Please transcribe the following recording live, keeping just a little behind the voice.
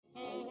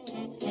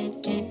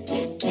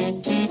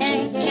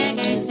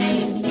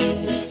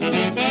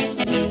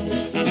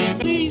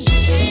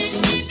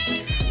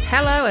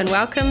Hello and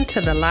welcome to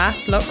the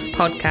Last Looks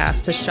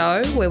podcast, a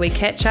show where we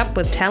catch up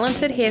with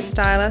talented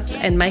hairstylists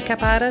and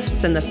makeup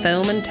artists in the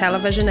film and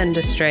television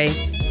industry.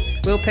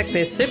 We'll pick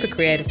their super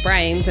creative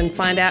brains and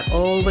find out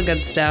all the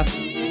good stuff.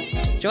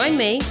 Join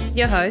me,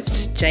 your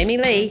host, Jamie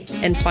Lee,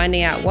 in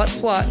finding out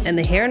what's what in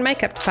the hair and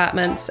makeup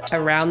departments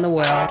around the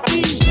world.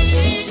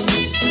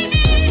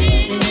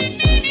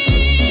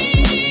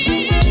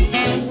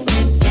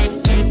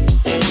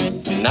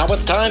 Now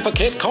it's time for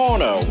Kit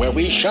Corner, where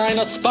we shine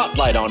a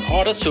spotlight on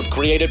artists who've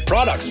created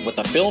products with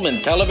the film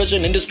and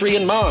television industry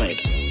in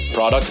mind.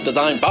 Products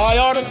designed by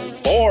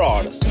artists for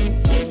artists.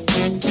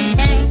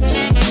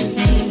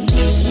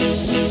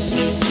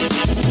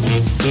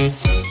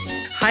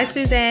 Hi,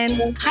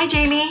 Suzanne. Hi,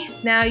 Jamie.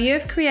 Now,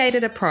 you've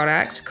created a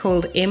product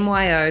called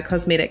MYO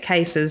Cosmetic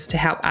Cases to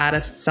help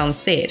artists on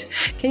set.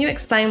 Can you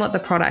explain what the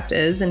product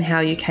is and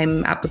how you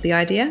came up with the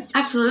idea?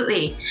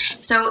 Absolutely.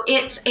 So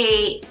it's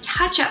a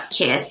touch-up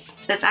kit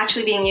that's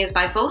actually being used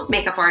by both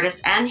makeup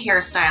artists and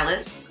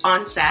hairstylists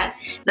on set,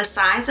 the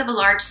size of a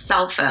large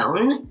cell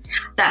phone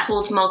that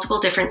holds multiple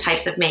different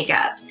types of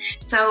makeup.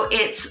 So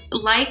it's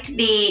like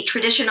the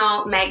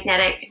traditional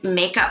magnetic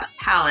makeup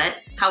palette,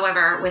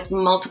 however, with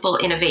multiple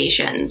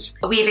innovations.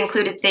 We've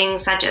included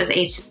things such as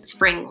a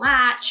spring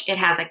latch. It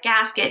has a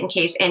gasket in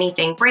case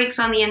anything breaks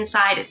on the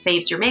inside. It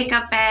saves your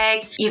makeup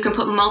bag. You can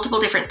put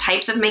multiple different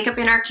types of makeup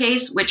in our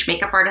case, which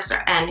makeup artists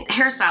and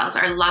hairstylists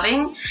are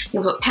loving.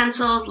 You can put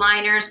pencils,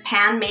 liners,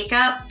 pan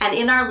makeup, and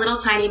in our little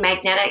tiny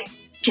magnetic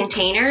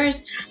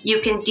containers, you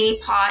can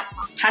depot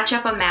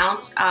touch-up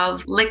amounts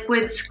of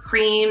liquids,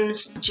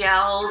 creams,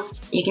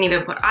 gels. You can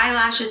even put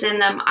eyelashes in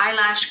them,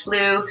 eyelash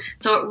glue.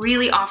 So it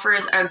really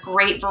offers a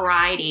great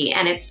variety,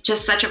 and it's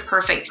just such a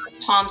perfect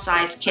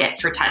palm-sized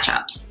kit for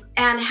touch-ups.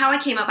 And how I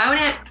came about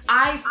it,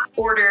 I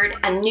ordered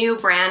a new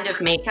brand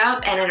of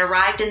makeup and it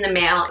arrived in the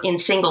mail in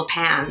single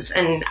pans.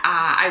 And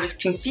I was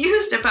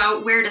confused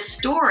about where to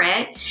store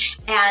it.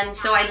 And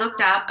so I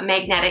looked up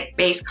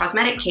magnetic-based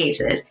cosmetic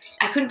cases.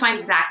 I couldn't find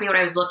exactly what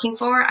I was looking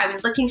for. I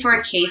was looking for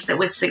a case that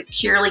was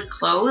securely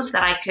closed,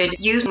 that I could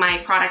use my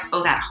products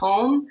both at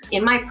home,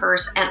 in my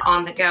purse, and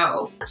on the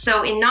go.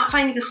 So in not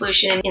finding a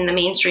solution in the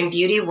mainstream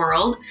beauty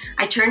world,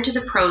 I turned to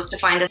the pros to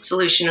find a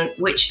solution,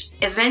 which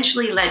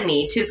eventually led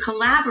me to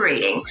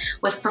collaborating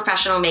with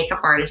professional makeup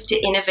artists to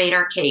innovate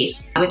our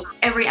case, with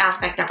every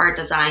aspect of our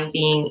design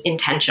being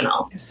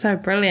intentional. So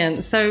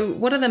brilliant. So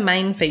what are the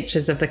main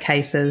features of the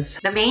cases?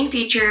 The main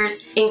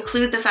features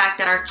include the fact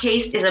that our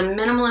case is a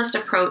minimalist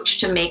approach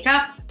to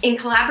makeup. In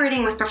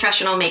collaborating with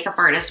professional makeup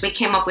artists, we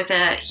came up with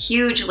a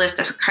huge list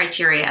of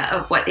criteria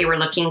of what they were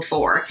looking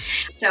for.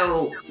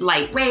 So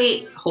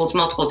lightweight, holds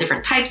multiple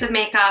different types of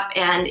makeup,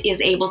 and is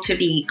able to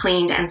be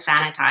cleaned and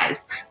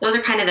sanitized. Those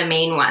are kind of the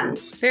main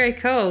ones. Very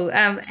cool.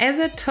 As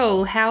a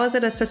tool, how is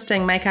it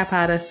assisting makeup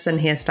artists and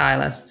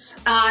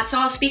hairstylists? So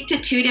I'll speak to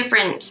two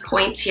different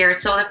points here.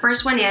 So the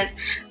first one is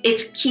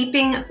it's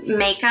keeping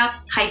makeup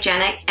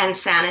hygienic and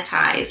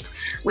sanitized,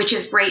 which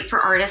is great for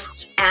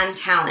artists and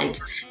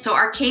talent. So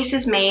our case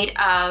is made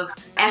of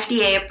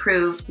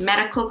FDA-approved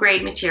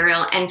medical-grade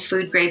material and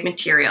food-grade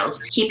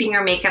materials, keeping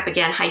your makeup,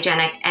 again,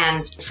 hygienic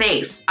and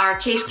safe. Our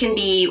case can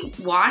be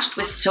washed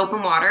with soap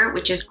and water,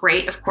 which is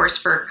great, of course,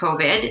 for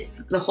COVID.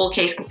 The whole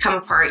case can come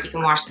apart. You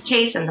can wash the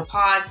case and the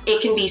pods.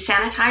 It can be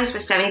sanitized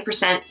with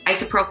 70%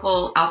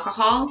 isopropyl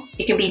alcohol.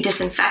 It can be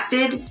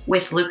disinfected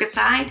with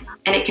Lucocide,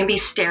 and it can be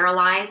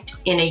sterilized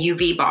in a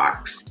UV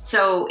box.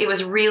 So it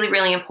was really,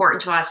 really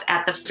important to us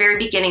at the very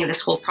beginning of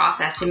this whole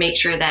process to make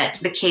sure that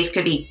the case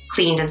could be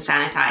cleaned and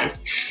sanitized.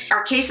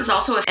 Our case is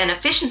also an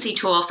efficiency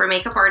tool for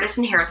makeup artists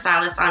and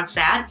hairstylists on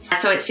set.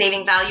 So it's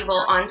saving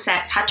valuable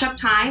on-set touch-up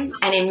time,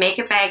 and in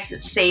makeup bags,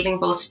 it's saving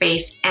both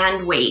space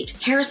and weight.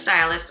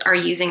 Hairstylists are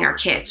using our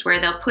kits where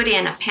they'll put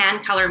in a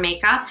pan color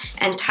makeup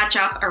and touch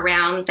up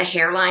around the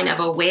hairline of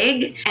a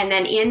wig. And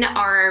then in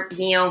our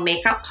Neo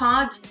makeup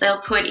pods,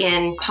 they'll put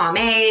in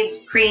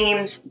pomades,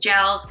 creams,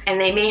 gels, and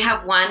they may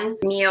have one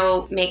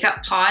Neo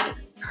makeup pod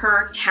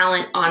per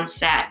talent on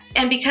set.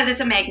 And because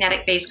it's a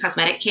magnetic-based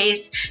cosmetic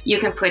case, you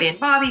can put in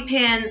bobby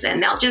pins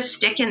and they'll just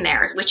stick in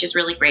there, which is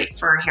really great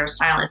for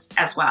hairstylists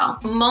as well.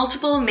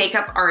 Multiple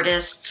makeup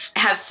artists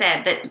have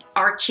said that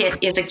our kit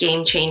is a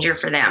game changer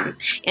for them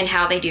in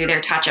how they do their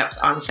touch-ups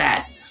on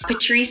set.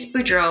 Patrice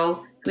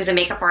Boudreau, who's a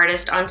makeup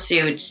artist on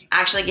Suits,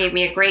 actually gave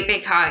me a great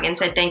big hug and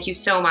said, "Thank you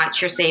so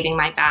much, you're saving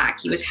my back."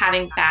 He was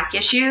having back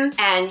issues,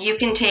 and you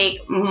can take,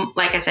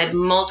 like I said,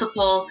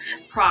 multiple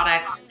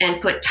products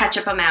and put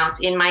touch-up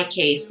amounts, in my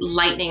case,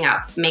 lightening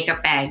up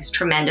makeup bags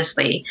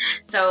tremendously.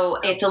 So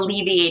it's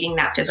alleviating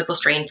that physical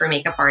strain for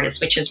makeup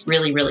artists, which is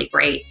really, really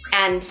great.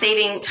 And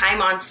saving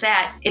time on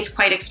set, it's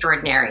quite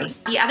extraordinary.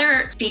 The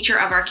other feature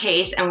of our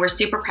case, and we're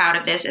super proud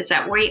of this, is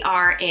that we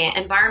are an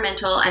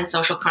environmental and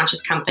social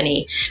conscious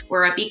company.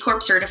 We're a B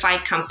Corp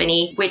certified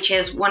company, which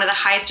is one of the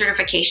highest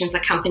certifications a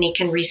company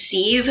can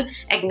receive,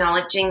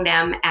 acknowledging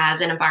them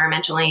as an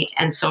environmentally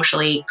and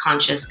socially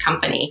conscious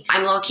company.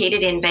 I'm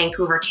located in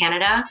Vancouver,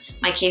 Canada.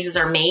 My cases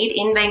are made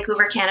in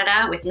Vancouver,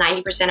 Canada, with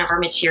 90% of our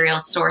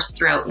materials sourced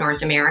throughout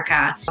North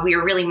America. We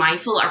are really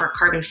mindful of our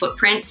carbon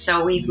footprint,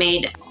 so we've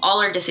made all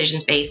our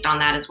decisions based on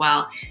that as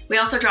well. We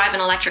also drive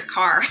an electric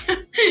car,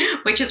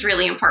 which is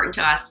really important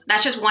to us.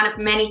 That's just one of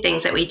many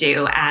things that we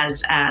do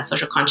as a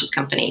social conscious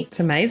company. It's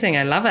amazing.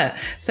 I love it.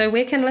 So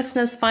where can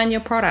listeners find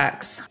your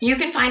products? You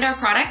can find our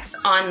products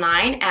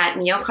online at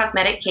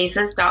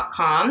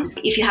neocosmeticcases.com.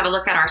 If you have a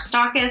look at our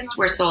stockists,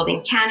 we're sold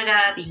in Canada,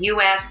 the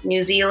US,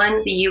 New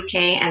Zealand, the UK,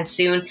 and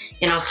soon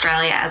in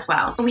Australia as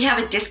well. We have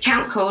a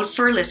discount code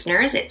for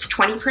listeners. It's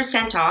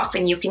 20% off,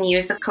 and you can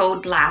use the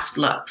code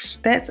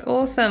LASTLOOKS. That's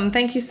awesome.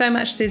 Thank you so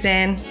much,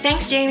 Suzanne.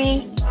 Thanks,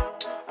 Jamie.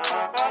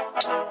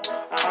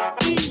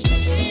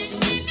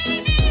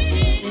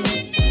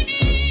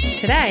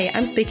 Today,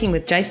 I'm speaking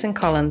with Jason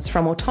Collins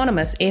from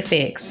Autonomous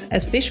FX,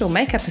 a special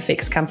makeup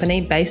effects company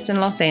based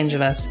in Los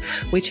Angeles.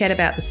 We chat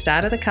about the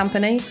start of the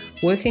company,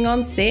 working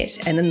on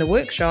set and in the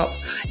workshop,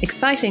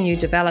 exciting new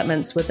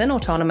developments within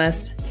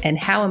Autonomous, and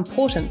how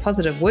important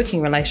positive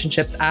working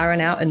relationships are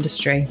in our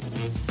industry.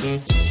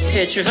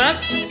 Pictures up.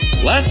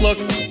 Last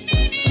looks.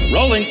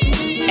 Rolling.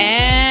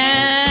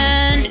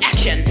 And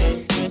action.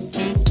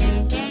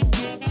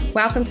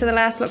 Welcome to the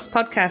Last Looks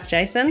podcast,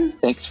 Jason.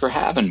 Thanks for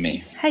having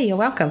me. Hey, you're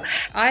welcome.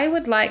 I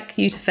would like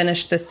you to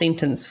finish this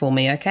sentence for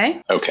me,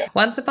 okay? Okay.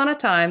 Once upon a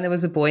time, there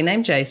was a boy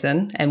named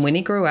Jason, and when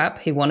he grew up,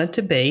 he wanted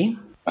to be...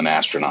 An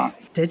astronaut.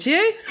 Did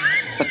you?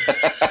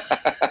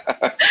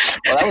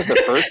 Well, that was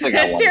the first thing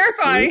I wanted. That's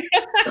terrifying.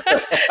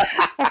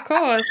 Of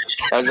course.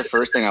 That was the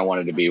first thing I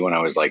wanted to be when I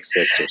was like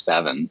 6 or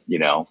 7.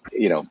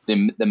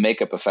 The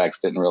makeup effects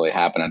didn't really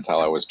happen until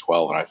I was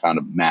 12, and I found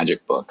a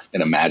magic book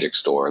in a magic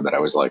store that I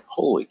was like,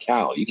 "Holy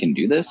cow, you can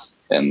do this!"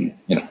 And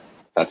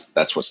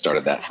that's what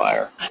started that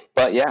fire.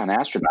 But yeah, an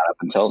astronaut up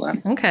until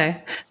then.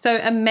 Okay, so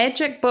a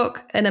magic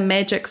book in a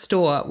magic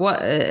store.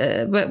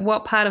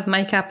 What part of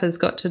makeup has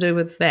got to do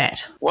with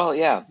that? Well,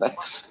 yeah,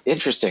 that's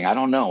interesting. I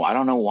don't know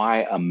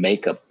why a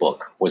makeup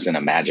book was in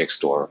a magic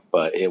store,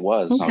 but it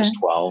was. Okay. I was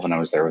 12 and I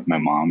was there with my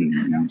mom,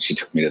 and she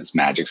took me to this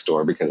magic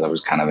store because I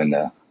was kind of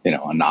into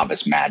a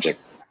novice magic.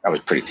 I was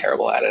pretty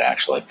terrible at it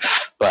actually,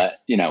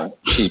 but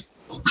she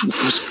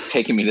was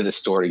taking me to the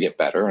store to get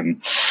better,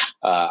 and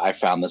I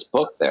found this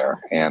book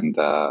there, and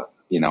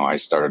I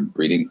started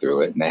reading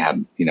through it, and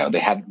they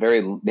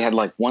had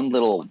like one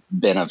little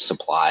bin of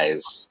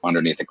supplies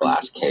underneath a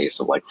glass case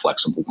of like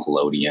flexible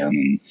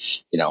collodion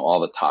and all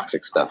the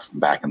toxic stuff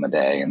back in the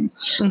day, and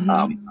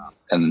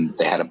and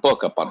they had a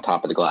book up on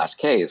top of the glass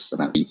case,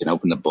 and you can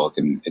open the book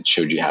and it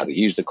showed you how to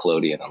use the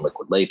collodion and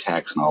liquid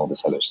latex and all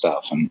this other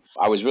stuff. And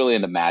I was really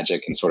into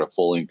magic and sort of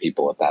fooling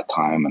people at that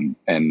time,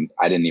 and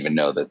I didn't even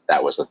know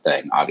that was a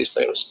thing.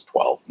 Obviously I was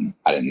 12 and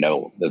I didn't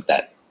know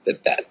that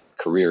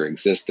career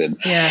existed.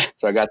 Yeah.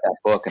 So I got that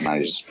book and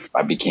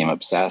I became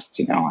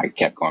obsessed. I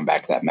kept going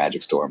back to that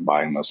magic store and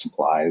buying those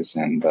supplies,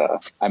 and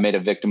I made a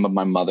victim of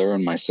my mother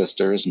and my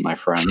sisters and my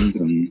friends,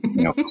 and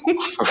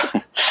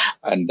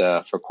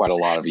for quite a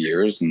lot of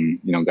years, and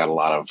got a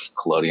lot of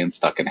collodion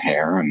stuck in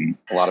hair and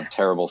a lot of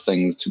terrible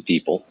things to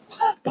people.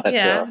 But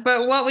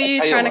but what were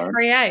you trying to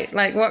create?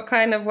 Like what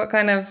kind of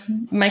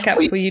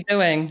makeups were you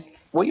doing?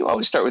 Well, you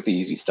always start with the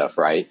easy stuff,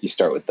 right? You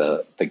start with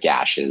the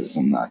gashes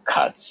and the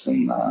cuts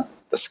and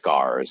the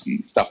scars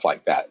and stuff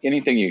like that.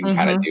 Anything you can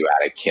kind of do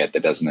at a kit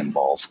that doesn't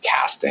involve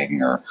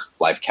casting or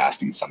life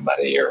casting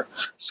somebody or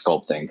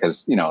sculpting.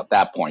 Because, at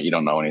that point, you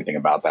don't know anything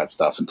about that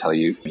stuff until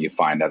you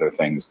find other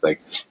things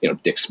like,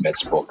 Dick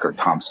Smith's book or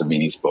Tom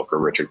Savini's book or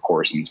Richard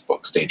Corson's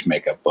book, Stage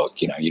Makeup book.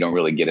 You don't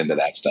really get into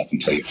that stuff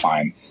until you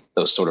find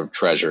those sort of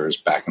treasures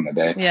back in the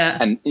day. Yeah.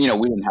 And, we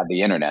didn't have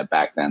the internet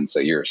back then, so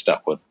you're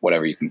stuck with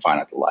whatever you can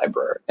find at the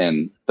library.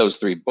 And those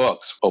 3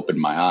 books opened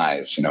my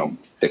eyes,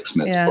 Dick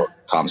Smith's book,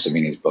 Tom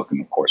Savini's book,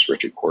 and of course,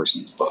 Richard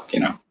Corson's book,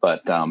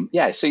 But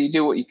so you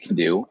do what you can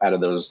do out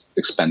of those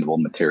expendable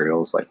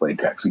materials like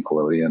latex and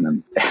collodion.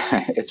 And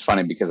it's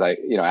funny because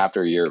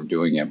after a year of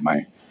doing it,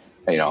 my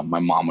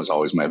mom was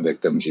always my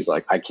victim. She's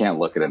like, I can't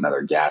look at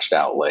another gashed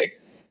out leg.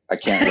 I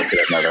can't look at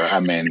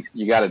another.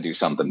 You got to do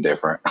something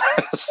different.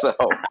 So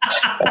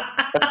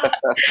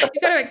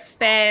you got to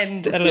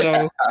expand a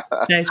little,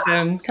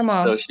 Jason. Come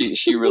on. So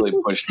she really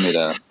pushed me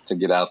to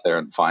get out there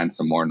and find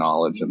some more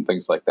knowledge and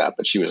things like that.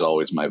 But she was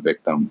always my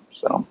victim.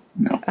 So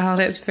Oh,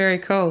 that's very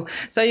cool.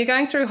 So you're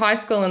going through high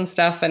school and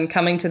stuff, and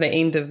coming to the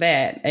end of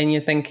that, and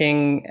you're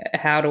thinking,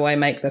 how do I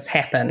make this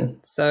happen?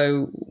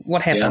 So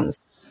what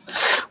happens?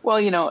 Yeah. Well,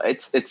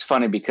 it's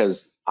funny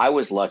because I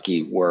was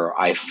lucky where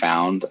I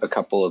found a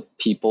couple of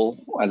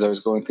people as I was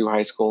going through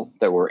high school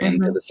that were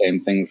into the same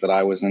things that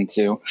I was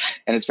into.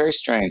 And it's very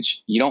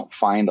strange. You don't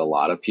find a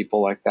lot of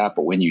people like that,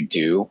 but when you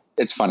do,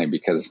 it's funny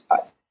because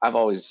I've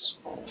always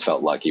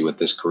felt lucky with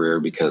this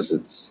career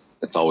because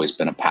It's always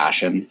been a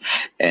passion,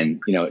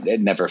 and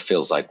it never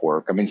feels like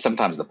work. I mean,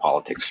 sometimes the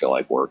politics feel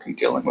like work and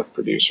dealing with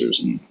producers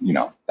and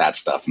that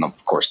stuff, and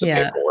of course the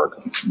paperwork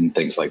and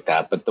things like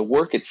that. But the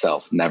work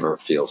itself never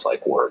feels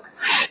like work.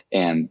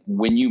 And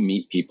when you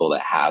meet people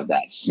that have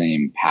that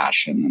same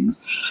passion and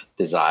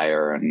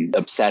desire and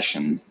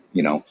obsession,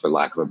 for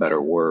lack of a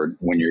better word,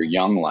 when you're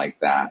young like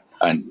that.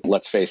 And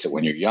let's face it,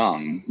 when you're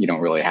young, you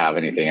don't really have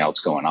anything else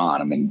going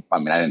on. I mean, I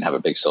didn't have a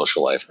big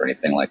social life or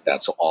anything like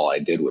that. So all I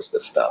did was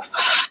this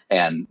stuff.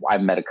 And I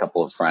met a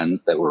couple of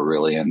friends that were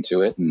really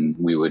into it, and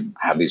we would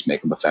have these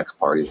makeup effects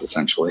parties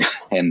essentially.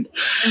 And,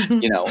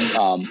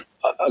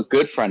 a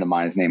good friend of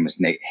mine, his name was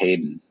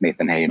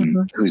Nathan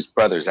Hayden, whose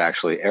brother's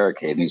actually Eric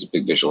Hayden. He's a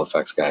big visual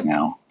effects guy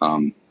now.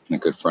 A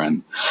good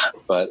friend,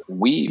 but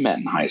we met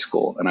in high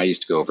school, and I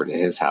used to go over to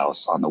his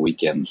house on the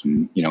weekends,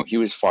 and he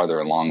was farther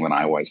along than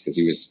I was because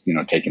he was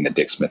taking the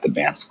Dick Smith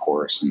advanced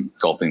course and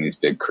sculpting these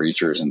big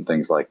creatures and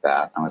things like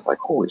that. I was like,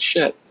 holy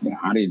shit,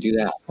 how do you do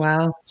that?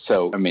 Wow.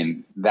 So I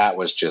mean, that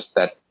was just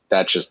that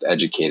just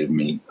educated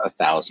me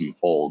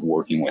 1,000-fold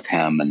working with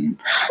him. And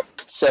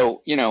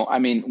so,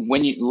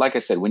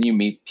 when you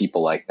meet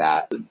people like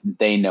that,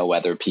 they know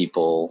other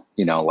people,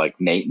 like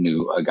Nate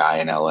knew a guy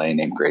in LA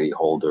named Grady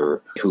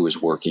Holder who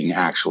was working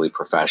actually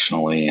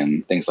professionally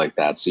and things like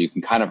that. So you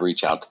can kind of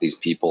reach out to these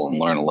people and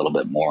learn a little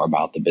bit more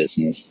about the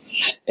business.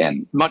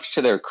 And much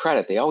to their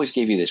credit, they always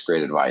gave you this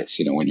great advice.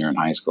 When you're in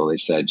high school, they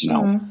said,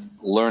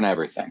 learn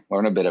everything,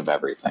 learn a bit of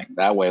everything.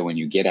 That way, when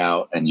you get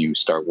out and you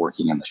start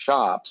working in the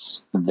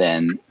shops,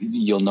 then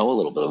you'll know a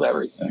little bit of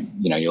everything.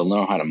 You'll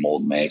know how to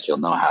mold make, you'll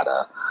know how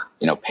to,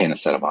 paint a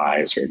set of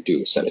eyes or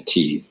do a set of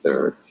teeth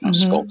or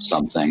sculpt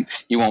something.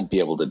 You won't be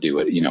able to do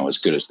it, as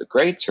good as the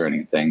greats or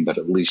anything, but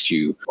at least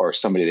you are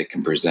somebody that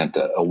can present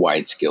a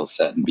wide skill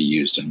set and be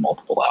used in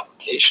multiple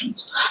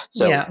applications.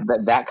 So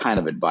that kind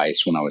of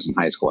advice when I was in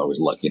high school, I was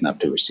lucky enough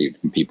to receive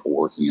from people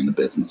working in the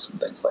business and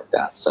things like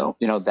that. So,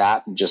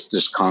 that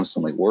just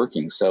constantly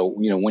working. So,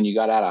 when you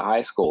got out of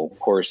high school, of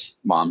course,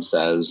 mom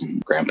says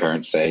and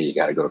grandparents say you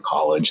got to go to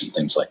college and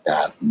things like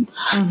that. And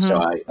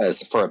so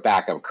as for a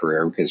backup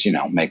career, because,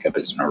 makeup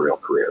isn't a real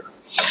career.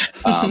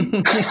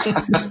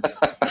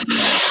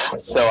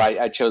 So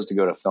I chose to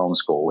go to film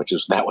school,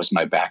 that was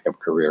my backup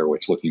career,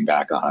 which looking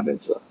back on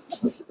it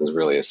is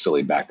really a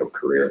silly backup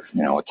career.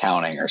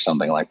 Accounting or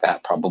something like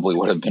that probably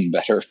would have been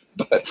better.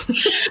 But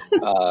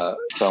so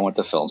I went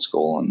to film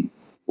school and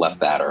left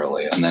that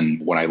early. And then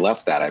when I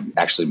left that, I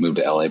actually moved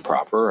to LA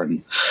proper,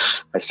 and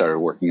I started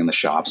working in the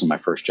shops. And my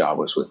first job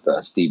was with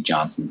Steve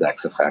Johnson's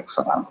XFX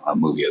on a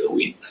movie of the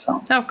week. So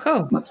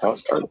cool. That's how it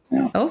started.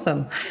 Yeah.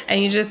 Awesome.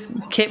 And you just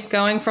kept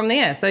going from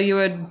there. So you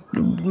were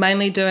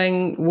mainly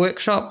doing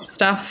workshop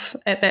stuff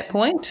at that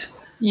point?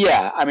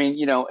 Yeah. I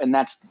mean, and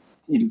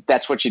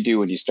that's what you do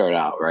when you start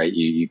out, right?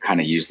 You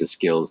kind of use the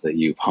skills that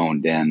you've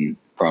honed in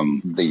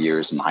from the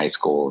years in high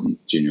school and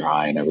junior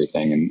high and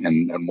everything.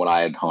 And what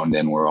I had honed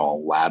in were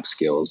all lab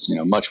skills,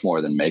 much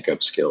more than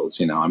makeup skills.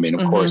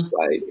 Of course,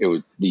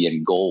 the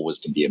end goal was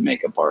to be a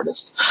makeup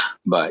artist,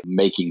 but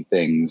making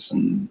things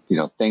and,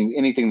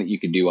 anything that you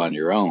could do on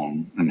your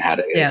own and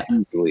had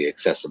easily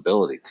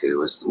accessibility to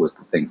was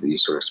the things that you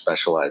sort of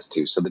specialized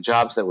to. So the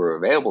jobs that were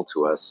available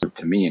to us,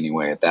 to me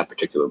anyway, at that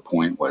particular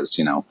point was,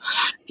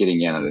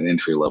 getting in at an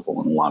entry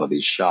level in a lot of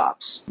these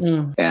shops.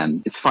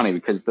 And it's funny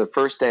because the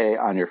first day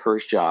on your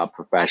first job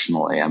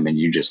professionally,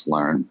 you just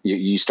learn,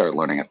 you start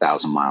learning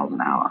 1,000 miles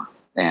an hour.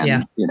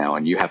 And,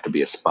 and you have to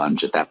be a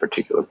sponge at that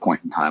particular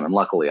point in time. And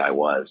luckily I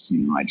was,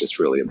 I just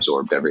really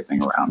absorbed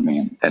everything around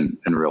me and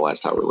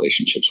realized how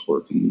relationships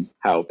work and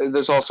how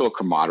there's also a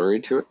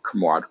camaraderie to it.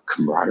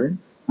 Camaraderie?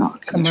 Oh,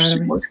 it's an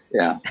interesting word.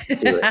 Yeah.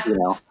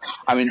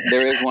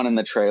 There is one in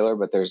the trailer,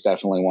 but there's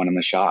definitely one in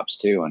the shops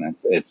too. And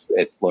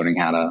it's learning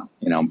how to,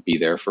 be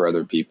there for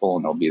other people,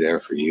 and they'll be there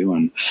for you.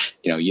 And,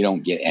 you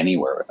don't get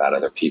anywhere without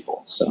other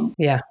people. So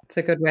yeah, it's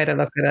a good way to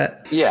look at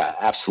it. Yeah,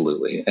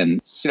 absolutely. And,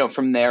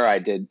 from there I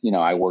did,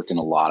 I worked in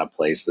a lot of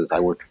places. I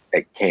worked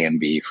at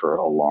K&B for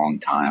a long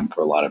time,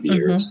 for a lot of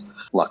years.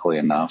 Luckily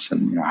enough,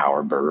 and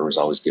Howard Berger was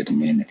always good to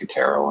me, and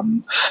Nicotero,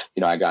 and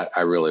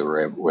I really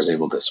was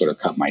able to sort of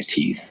cut my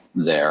teeth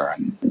there,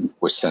 and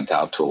was sent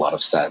out to a lot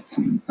of sets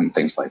and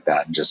things like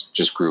that, and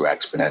just grew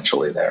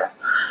exponentially there.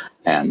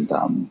 And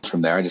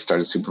from there, I just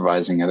started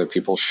supervising other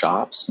people's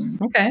shops, and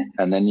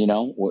then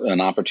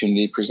an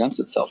opportunity presents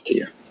itself to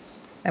you.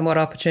 And what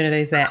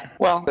opportunity is that?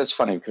 Well, that's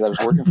funny because I was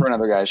working for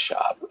another guy's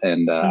shop,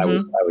 and I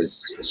was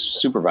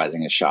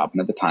supervising his shop.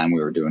 And at the time,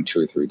 we were doing 2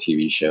 or 3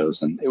 TV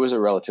shows, and it was a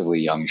relatively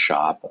young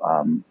shop.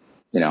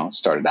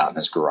 Started out in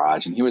his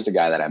garage, and he was the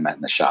guy that I met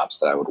in the shops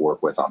that I would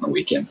work with on the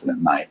weekends and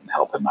at night and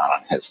help him out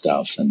on his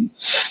stuff. And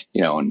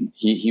and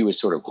he was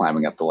sort of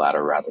climbing up the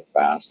ladder rather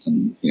fast,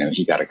 and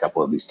he got a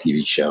couple of these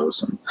TV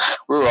shows, and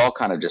we were all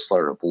kind of just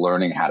sort of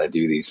learning how to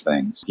do these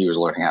things. He was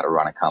learning how to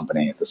run a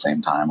company at the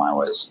same time I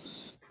was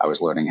I was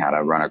learning how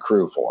to run a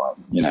crew for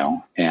them,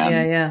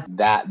 and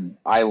that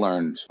I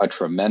learned a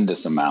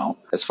tremendous amount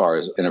as far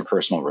as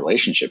interpersonal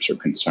relationships are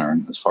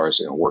concerned, as far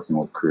as, working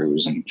with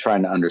crews and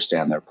trying to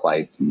understand their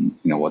plights and,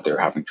 what they're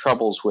having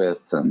troubles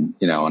with. And,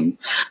 and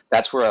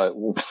that's where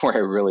I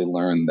really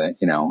learned that,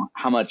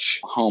 how much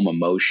home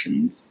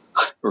emotions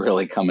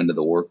really come into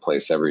the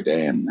workplace every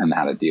day and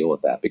how to deal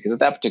with that. Because at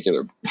that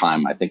particular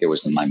time, I think it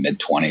was in my mid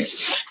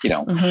 20s,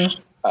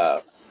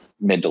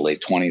 mid to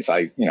late 20s,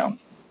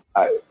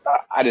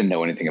 I didn't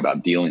know anything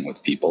about dealing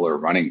with people or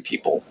running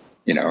people,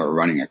 or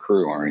running a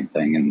crew or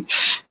anything. And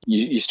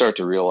you start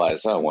to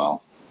realize, oh,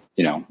 well,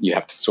 you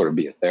have to sort of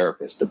be a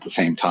therapist at the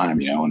same time,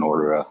 in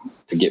order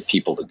to get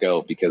people to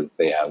go because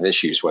they have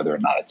issues, whether or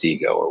not it's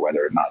ego or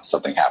whether or not it's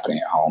something happening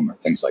at home or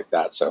things like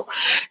that. So,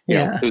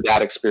 through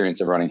that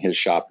experience of running his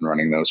shop and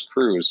running those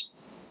crews,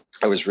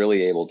 I was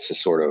really able to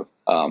sort of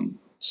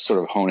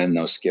hone in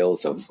those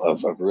skills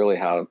of really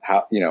how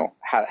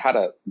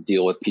to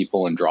deal with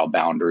people and draw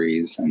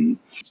boundaries and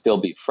still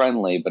be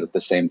friendly, but at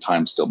the same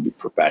time still be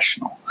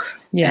professional.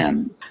 Yeah.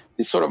 And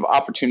this sort of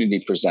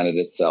opportunity presented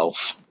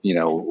itself.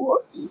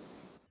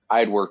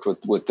 I'd worked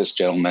with this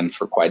gentleman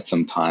for quite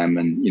some time,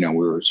 and we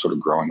were sort of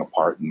growing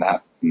apart in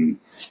that. And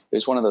it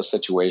was one of those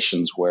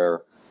situations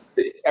where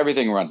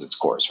everything runs its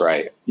course,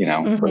 right?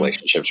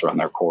 Relationships run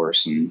their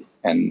course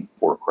and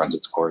work runs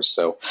its course.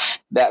 So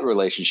that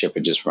relationship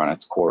had just run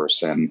its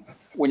course. And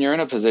when you're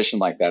in a position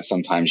like that,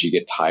 sometimes you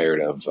get tired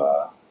of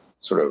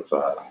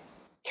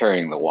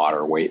carrying the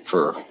water weight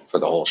for the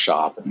whole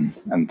shop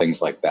and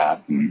things like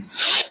that. And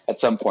at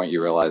some point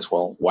you realize,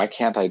 well, why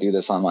can't I do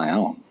this on my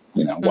own?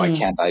 Why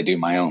can't I do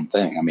my own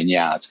thing? I mean,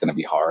 yeah, it's going to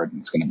be hard and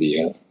it's going to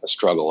be a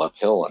struggle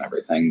uphill and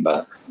everything,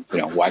 but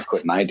why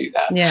couldn't I do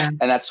that? Yeah.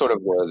 And that's sort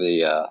of where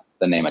the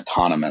name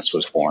Autonomous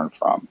was born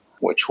from,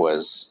 which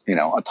was,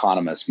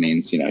 autonomous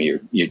means, you're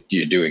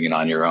doing it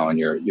on your own.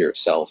 You're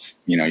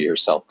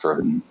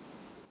self-driven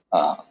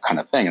kind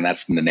of thing. And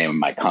that's the name of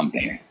my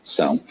company.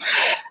 So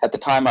at the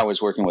time I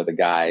was working with a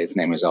guy, his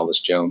name was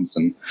Elvis Jones.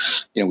 And,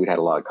 we'd had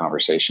a lot of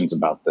conversations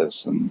about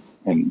this and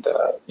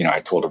I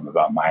told him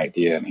about my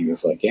idea and he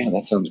was like, yeah,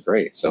 that sounds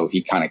great. So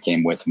he kind of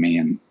came with me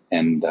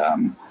and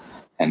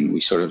we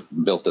sort of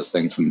built this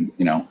thing from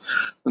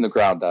the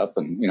ground up.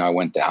 And, I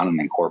went down and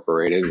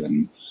incorporated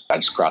and I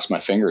just crossed my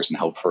fingers and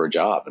hoped for a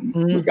job. And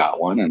we got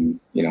one and,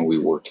 we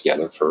worked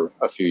together for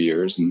a few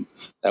years and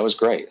that was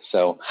great.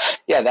 So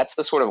yeah, that's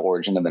the sort of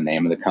origin of the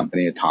name of the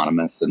company,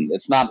 Autonomous. And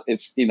it's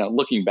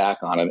looking back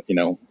on it,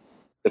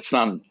 it's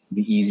not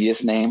the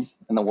easiest name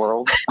in the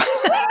world.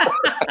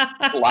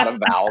 A lot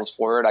of vowels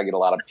for it. I get a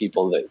lot of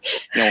people that,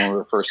 when we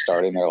were first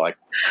starting, they're like,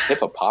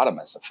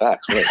 hippopotamus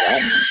effects. What does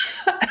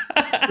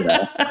that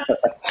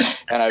mean?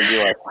 And I'd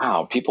be like,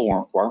 wow,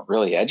 people weren't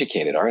really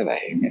educated, are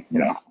they?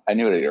 I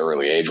knew at an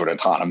early age what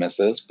autonomous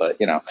is, but,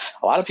 a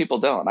lot of people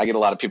don't. I get a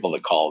lot of people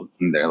that call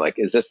and they're like,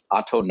 is this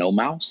Otto No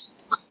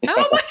Mouse?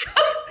 Oh my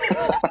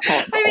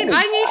God. I mean,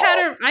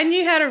 I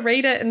knew how to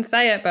read it and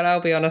say it, but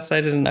I'll be honest,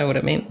 I didn't know what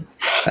it meant.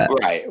 But.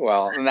 Right.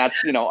 Well, and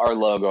that's, our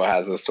logo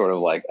has a sort of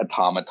like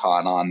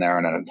automaton on there,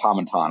 and an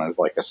automaton is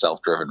like a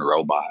self-driven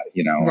robot,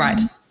 right.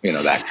 And,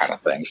 that kind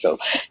of thing. So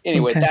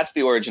anyway, That's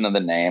the origin of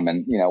the name.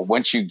 And,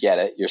 once you get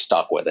it, you're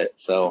stuck with it.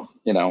 So,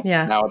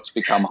 now it's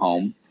become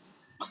home.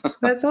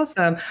 That's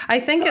awesome. I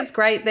think it's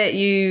great that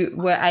you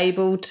were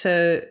able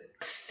to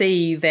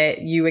see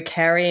that you were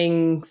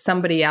carrying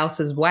somebody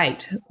else's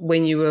weight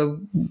when you were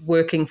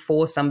working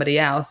for somebody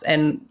else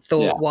and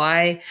thought,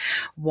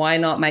 why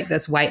not make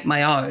this weight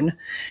my own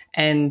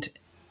and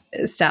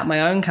start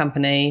my own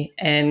company,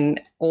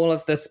 and all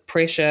of this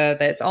pressure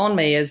that's on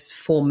me is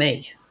for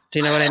me. Do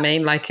you know what I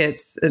mean? Like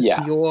it's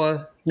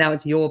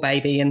your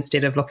baby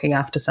instead of looking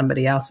after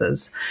somebody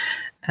else's.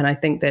 And I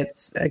think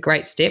that's a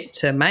great step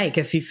to make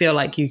if you feel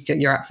like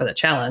you're up for the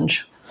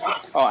challenge.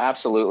 Oh,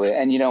 absolutely.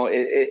 And,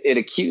 it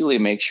acutely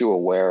makes you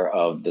aware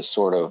of the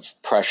sort of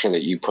pressure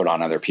that you put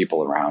on other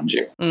people around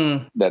you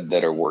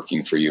that are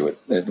working for you,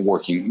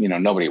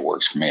 nobody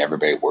works for me.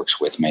 Everybody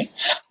works with me,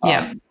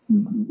 that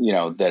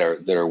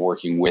are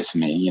working with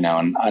me,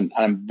 and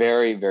I'm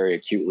very, very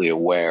acutely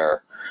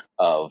aware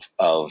of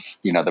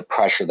the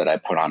pressure that I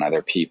put on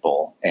other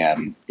people.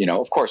 And,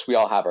 of course, we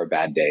all have our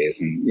bad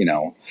days. And,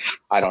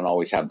 I don't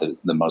always have the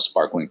most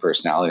sparkling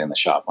personality in the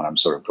shop when I'm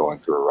sort of going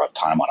through a rough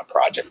time on a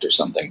project or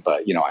something.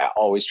 But, I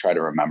always try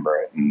to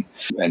remember it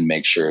and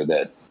make sure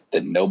that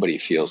nobody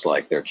feels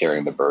like they're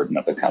carrying the burden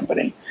of the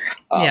company,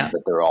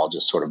 that they're all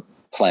just sort of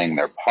playing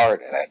their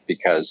part in it,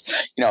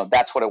 because,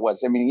 that's what it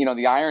was. I mean,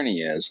 the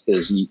irony is,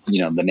 the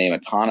name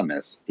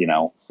Autonomous,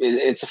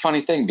 it's a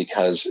funny thing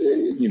because,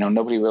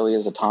 nobody really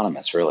is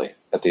autonomous really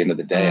at the end of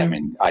the day. I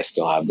mean, I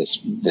still have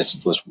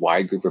this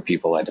wide group of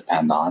people I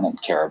depend on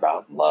and care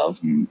about and love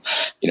and,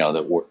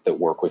 that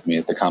work with me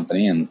at the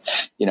company. And,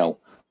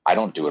 I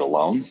don't do it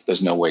alone.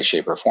 There's no way,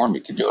 shape, or form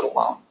you can do it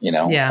alone,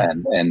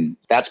 and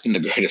that's been the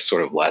greatest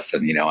sort of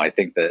lesson. I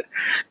think that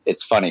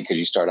it's funny because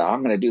you start out,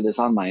 I'm going to do this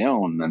on my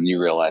own. And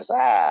you realize,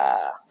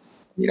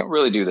 you don't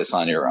really do this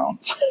on your own.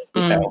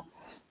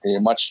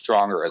 You're much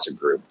stronger as a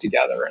group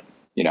together.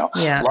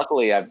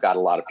 Luckily I've got a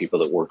lot of people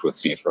that worked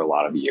with me for a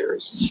lot of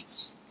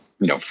years,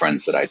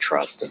 friends that I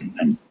trust,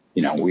 and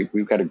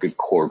we've got a good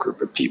core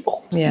group of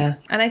people. Yeah.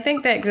 And I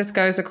think that just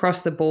goes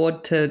across the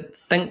board. To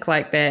think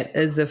like that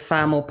is a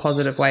far more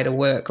positive way to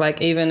work.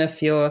 Like, even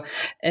if you're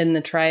in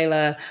the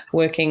trailer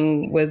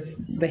working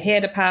with the hair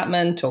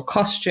department or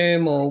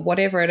costume or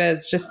whatever it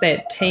is, just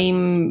that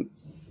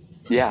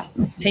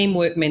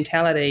teamwork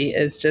mentality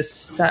is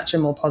just such a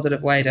more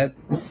positive way to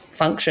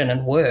function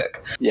and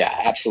work. Yeah,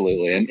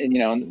 absolutely.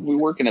 And we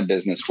work in a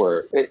business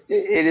where it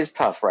is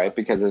tough, right?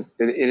 Because it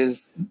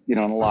is, in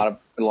a lot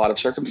of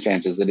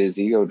circumstances, it is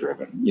ego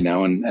driven,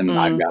 and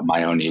I've got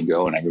my own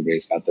ego and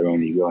everybody's got their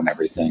own ego and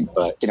everything.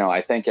 But,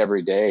 I think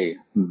every day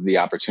the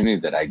opportunity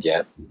that I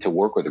get to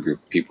work with a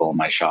group of people in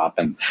my shop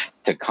and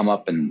to come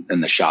up in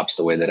the shops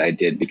the way that I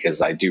did,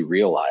 because I do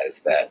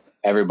realize that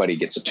everybody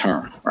gets a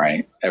turn,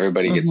 right?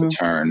 Everybody gets a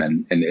turn.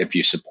 And if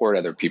you support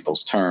other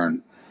people's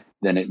turn,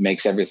 then it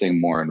makes everything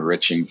more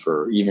enriching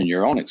for even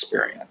your own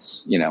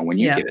experience, when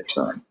you get a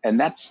turn. And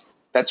that's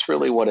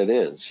really what it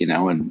is,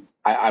 and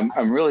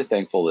I'm really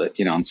thankful that,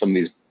 on some of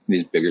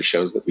these bigger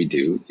shows that we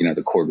do,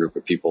 the core group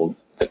of people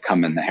that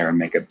come in, the hair and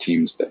makeup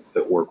teams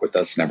that work with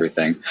us and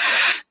everything,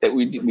 that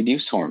we do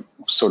sort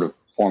of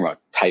form a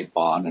tight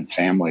bond and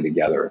family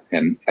together.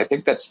 And I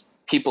think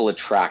people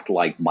attract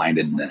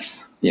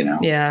like-mindedness,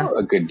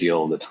 a good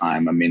deal of the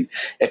time. I mean,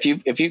 if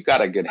you've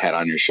got a good head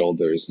on your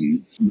shoulders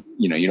and,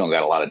 you don't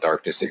got a lot of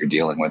darkness that you're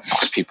dealing with,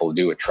 most people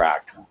do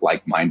attract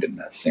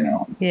like-mindedness,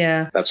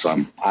 Yeah. That's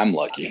why I'm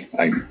lucky.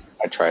 I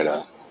try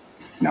to,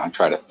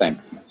 thank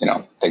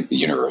the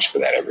universe for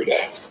that every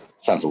day.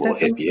 Sounds a little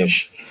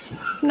hippie-ish.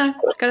 Awesome. No,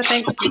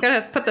 you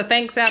gotta put the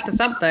thanks out to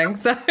something.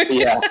 So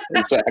yeah,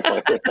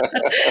 exactly.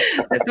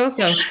 That's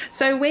awesome.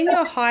 So when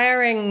you're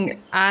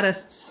hiring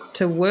artists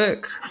to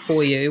work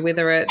for you,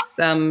 whether it's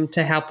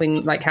to helping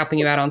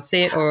you out on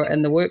set or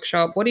in the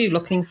workshop, what are you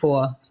looking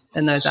for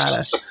in those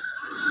artists?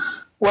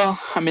 Well,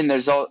 I mean,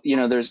 it's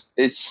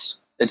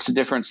a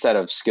different set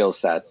of skill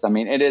sets. I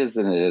mean, it is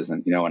and it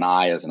isn't. An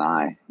eye is an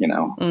eye.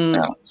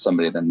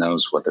 Somebody that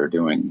knows what they're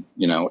doing.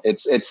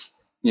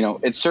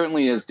 It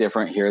certainly is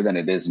different here than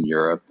it is in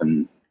Europe.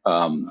 And,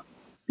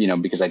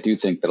 because I do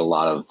think that a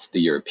lot of the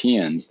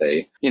Europeans,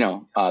 they,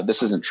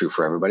 this isn't true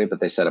for everybody, but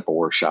they set up a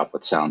workshop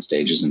with sound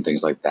stages and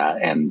things like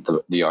that. And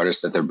the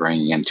artists that they're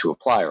bringing in to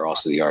apply are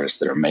also the artists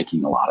that are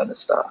making a lot of the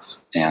stuff.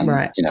 And,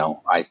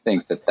 I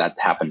think that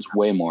happens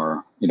way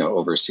more,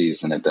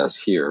 overseas than it does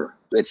here.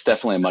 It's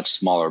definitely a much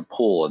smaller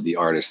pool of the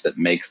artists that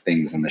make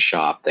things in the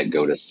shop that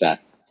go to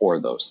set for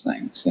those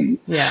things. And,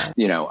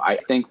 I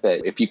think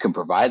that if you can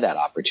provide that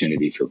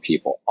opportunity for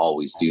people,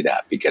 always do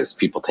that, because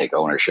people take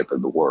ownership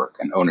of the work,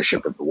 and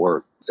ownership of the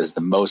work is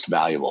the most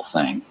valuable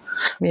thing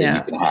that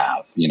you can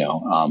have.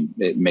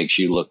 It makes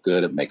you look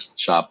good. It makes the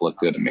shop look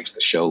good. It makes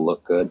the show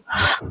look good.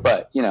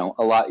 But,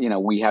 a lot,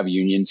 we have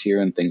unions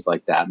here and things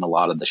like that. And a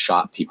lot of the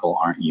shop people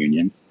aren't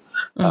unions.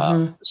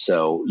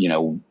 So,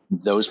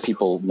 those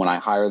people, when I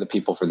hire the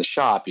people for the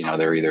shop,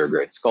 they're either a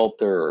great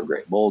sculptor or a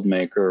great mold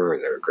maker, or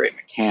they're a great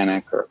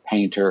mechanic or a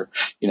painter.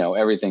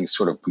 Everything's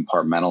sort of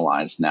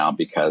compartmentalized now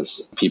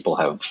because people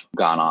have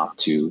gone off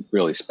to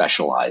really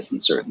specialize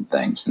in certain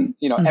things. And,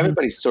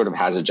 everybody sort of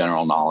has a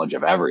general knowledge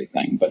of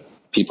everything, but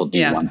people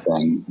do one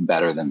thing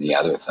better than the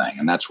other thing.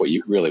 And that's what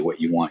you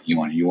want. You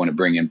want to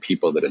bring in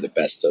people that are the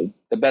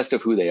best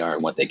of who they are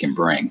and what they can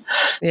bring.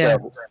 Yeah.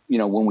 So,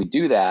 when we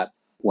do that,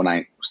 when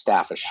I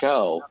staff a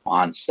show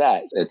on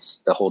set,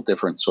 it's a whole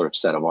different sort of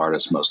set of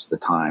artists most of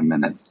the time.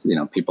 And it's,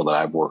 people that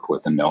I've worked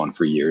with and known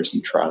for years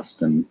and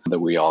trust, and that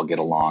we all get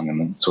along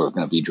and it's sort of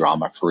going to be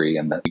drama free,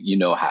 and that,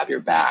 have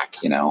your back,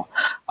 And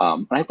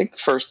I think the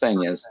first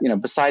thing is,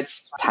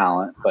 besides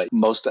talent, but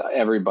most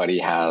everybody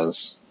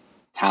has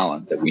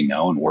talent that we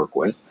know and work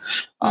with,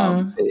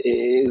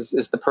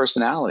 is the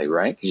personality,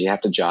 right? Because you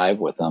have to jive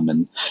with them,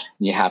 and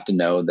you have to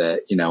know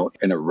that,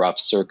 in a rough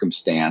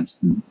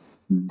circumstance,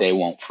 they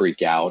won't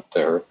freak out,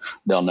 or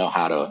they'll know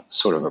how to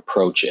sort of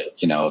approach it.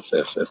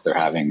 If they're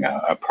having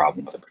a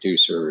problem with a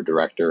producer or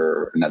director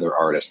or another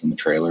artist in the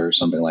trailer or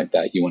something like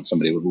that, you want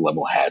somebody with a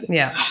level head,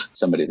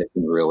 somebody that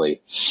can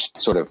really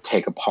sort of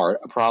take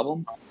apart a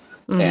problem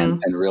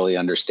and really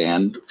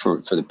understand for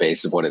the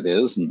base of what it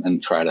is,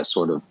 and try to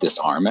sort of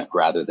disarm it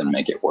rather than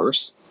make it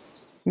worse.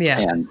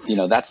 Yeah. And,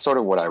 that's sort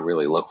of what I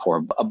really look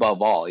for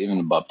above all, even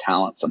above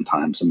talent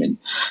sometimes. I mean,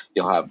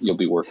 you'll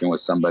be working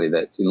with somebody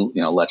that,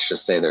 let's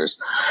just say there's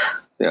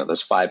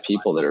 5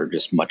 people that are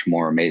just much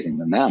more amazing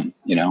than them,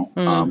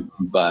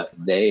 but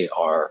they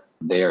are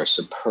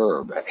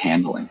superb at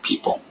handling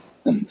people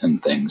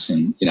and things.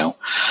 And,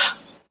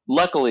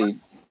 luckily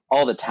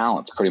all the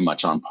talent's pretty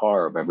much on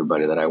par of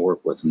everybody that I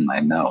work with and I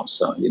know.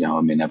 So,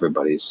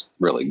 everybody's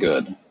really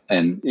good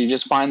And you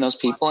just find those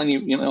people, and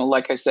you know,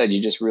 like I said,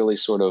 you just really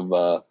sort of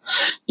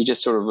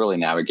really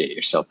navigate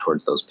yourself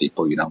towards those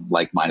people. You know,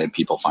 like-minded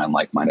people find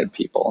like-minded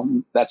people.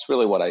 And that's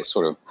really what I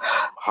sort of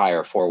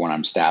hire for when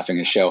I'm staffing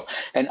a show.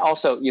 And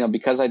also, you know,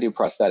 because I do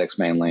prosthetics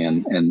mainly,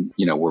 and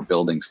you know, we're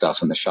building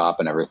stuff in the shop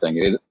and everything,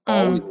 it's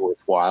always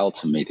worthwhile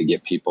to me to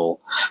get people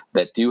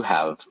that do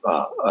have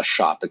a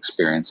shop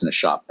experience and a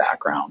shop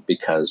background,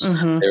 because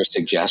their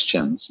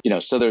suggestions, you know,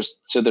 so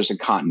there's a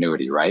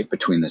continuity, right,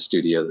 between the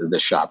studio, the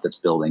shop that's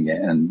building it,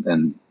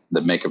 and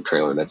the makeup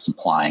trailer that's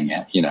supplying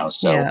it, you know.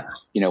 So,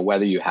 you know,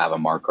 whether you have a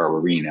Mark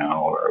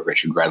Arborino or a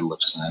Richard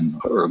Redlifson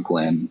or a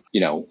Glenn,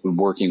 you know,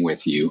 working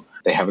with you,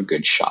 they have a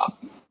good shop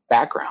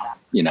background,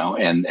 you know,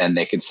 and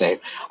they could say,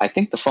 I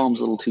think the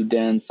foam's a little too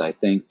dense. I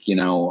think, you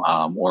know,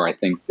 or I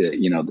think that,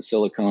 you know, the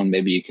silicone,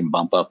 maybe you can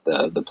bump up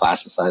the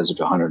plasticizer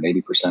to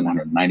 180%,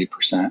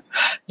 190%,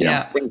 you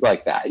know, things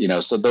like that, you know.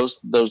 So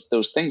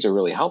those things are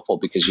really helpful,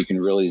 because you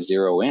can really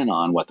zero in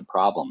on what the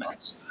problem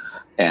is.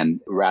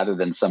 And rather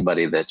than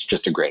somebody that's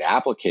just a great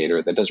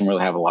applicator that doesn't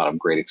really have a lot of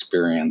great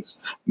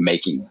experience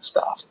making the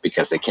stuff,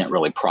 because they can't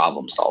really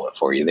problem solve it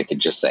for you. They could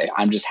just say,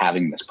 I'm just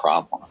having this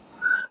problem.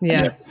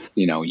 Yeah.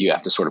 You know, you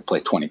have to sort of play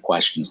 20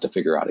 questions to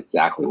figure out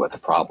exactly what the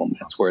problem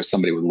is. Whereas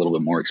somebody with a little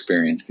bit more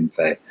experience can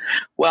say,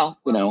 well,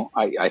 you know,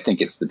 I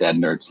think it's the dead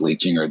nerds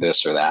leaching, or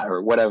this or that,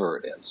 or whatever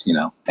it is, you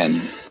know.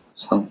 And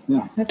so,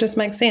 yeah. That just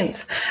makes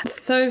sense.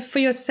 So for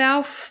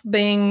yourself,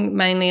 being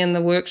mainly in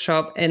the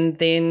workshop and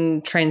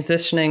then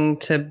transitioning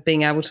to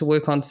being able to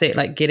work on set,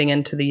 like getting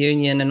into the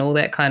union and all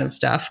that kind of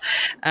stuff,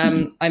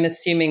 I'm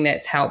assuming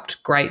that's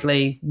helped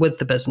greatly with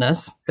the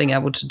business, being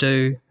able to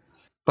do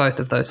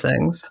both of those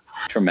things.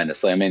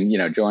 Tremendously. I mean, you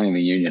know, joining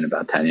the union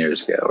about 10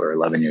 years ago or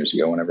 11 years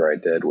ago, whenever I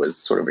did, was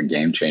sort of a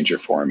game changer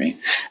for me.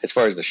 As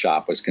far as the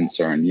shop was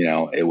concerned, you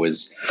know, it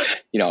was,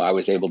 you know, I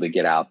was able to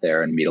get out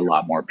there and meet a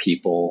lot more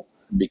people,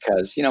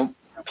 because, you know,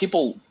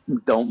 people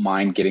don't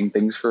mind getting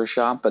things for a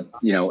shop, but,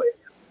 you know,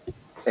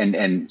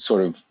 and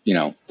sort of, you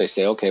know, they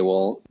say, okay,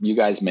 well, you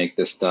guys make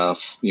this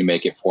stuff, you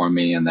make it for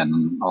me, and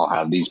then I'll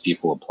have these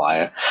people apply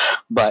it.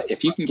 But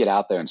if you can get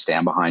out there and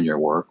stand behind your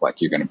work, like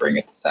you're going to bring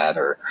it to set,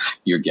 or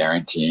you're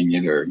guaranteeing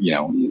it, or, you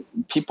know,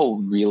 people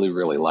really,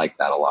 really like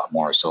that a lot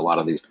more. So a lot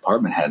of these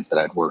department heads that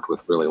I've worked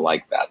with really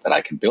like that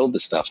I can build the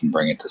stuff and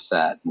bring it to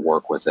set and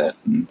work with it.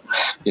 And,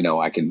 you know,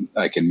 I can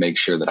make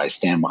sure that I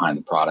stand behind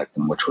the product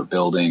in which we're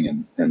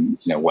building, and,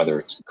 you know, whether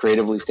it's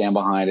creatively stand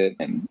behind it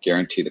and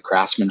guarantee the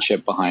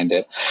craftsmanship behind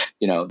it,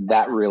 you know,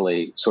 that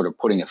really sort of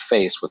putting a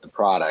face with the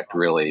product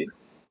really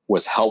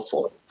was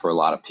helpful for a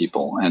lot of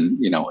people. And,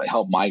 you know, it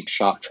helped my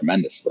shop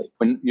tremendously.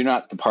 When you're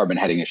not department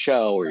heading a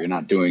show, or you're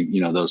not doing, you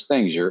know, those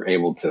things, you're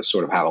able to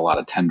sort of have a lot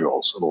of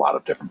tendrils with a lot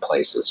of different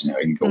places. You know,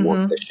 you can go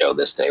work this show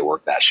this day,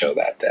 work that show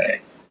that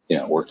day, you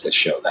know, work this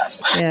show that.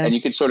 And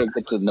you can sort of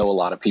get to know a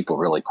lot of people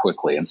really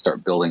quickly and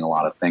start building a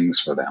lot of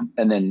things for them.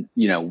 And then,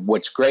 you know,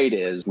 what's great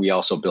is we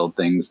also build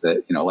things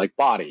that, you know, like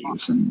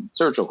bodies and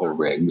surgical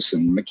rigs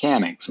and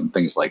mechanics and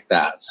things like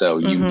that. So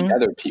you meet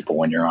other people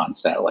when you're on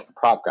set. Like the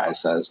prop guy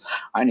says,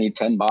 I need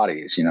 10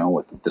 bodies, you know,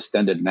 with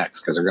distended necks,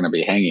 because they're going to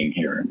be hanging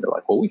here. And you're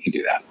like, well, we can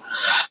do that.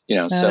 You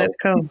know, so that's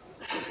cool.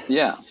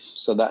 Yeah.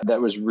 So that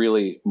was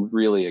really,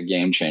 really a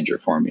game changer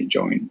for me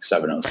joining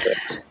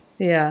 706.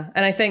 Yeah.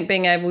 And I think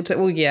being able to,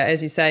 well, yeah,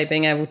 as you say,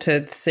 being able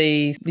to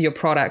see your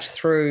product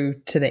through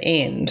to the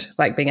end,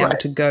 like being able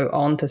to go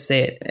on to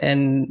set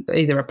and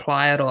either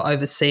apply it or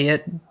oversee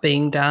it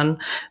being done,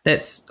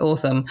 that's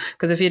awesome.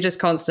 Because if you're just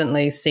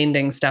constantly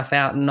sending stuff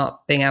out and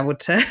not being able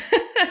to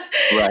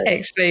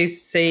actually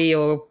see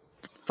or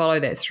follow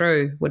that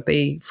through would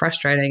be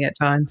frustrating at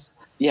times.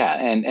 Yeah.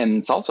 And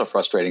it's also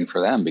frustrating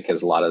for them,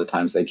 because a lot of the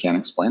times they can't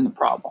explain the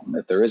problem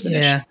if there is an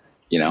issue.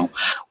 You know,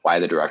 why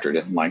the director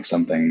didn't like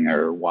something,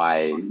 or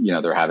why, you know,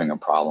 they're having a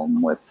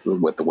problem with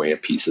the way a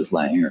piece is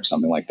laying, or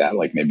something like that.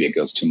 Like maybe it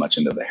goes too much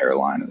into the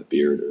hairline or the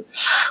beard,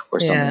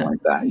 or something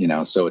like that, you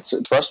know. So it's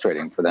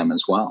frustrating for them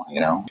as well, you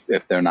know,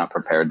 if they're not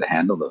prepared to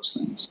handle those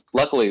things.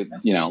 Luckily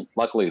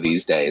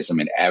these days, I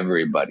mean,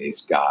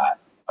 everybody's got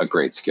a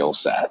great skill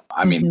set.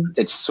 I mean,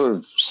 it's sort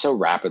of so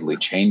rapidly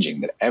changing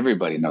that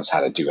everybody knows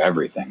how to do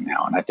everything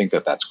now. And I think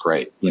that that's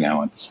great. You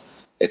know,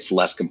 it's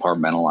less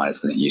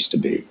compartmentalized than it used to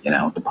be. You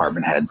know,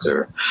 department heads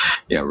are,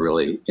 you know,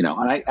 really, you know,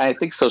 and I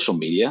think social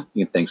media,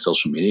 you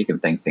can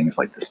think things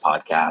like this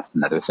podcast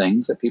and other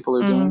things that people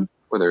are doing,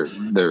 where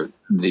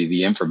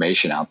the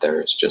information out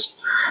there is just,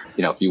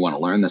 you know, if you want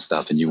to learn this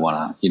stuff and you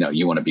want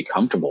to be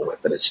comfortable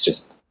with it, it's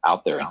just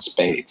out there in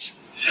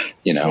spades,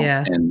 you know.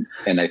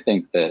 And I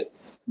think that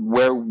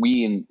where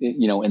we,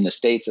 you know, in the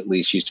States at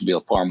least, used to be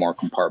far more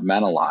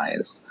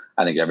compartmentalized,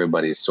 I think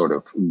everybody's sort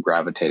of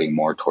gravitating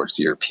more towards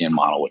the European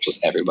model, which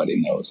is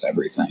everybody knows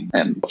everything.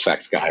 And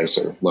effects guys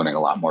are learning a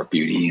lot more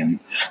beauty, and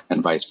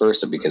vice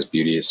versa, because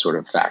beauty is sort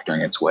of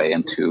factoring its way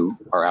into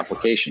our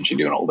applications. You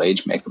do an old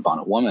age makeup on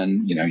a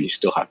woman, you know, you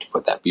still have to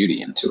put that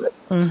beauty into it.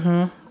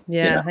 Yeah,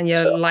 you know, and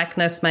your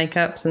likeness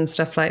makeups and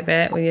stuff like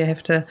that, where you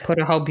have to put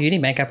a whole beauty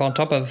makeup on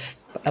top of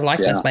a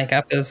likeness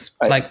makeup is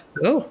like,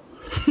 oh.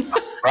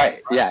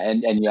 Right. Yeah.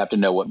 And you have to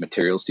know what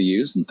materials to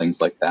use and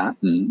things like that.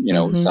 And,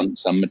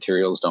 some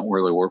materials don't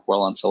really work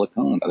well on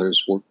silicone and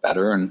others work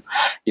better. And,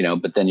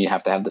 but then you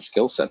have to have the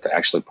skill set to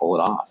actually pull it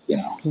off,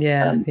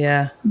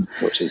 Yeah.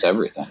 Which is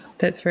everything.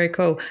 That's very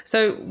cool.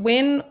 So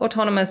when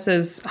Autonomous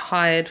is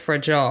hired for a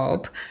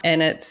job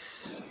and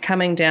it's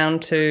coming down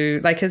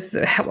to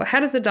how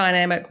does the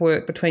dynamic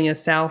work between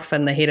yourself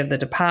and the head of the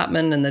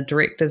department and the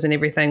directors and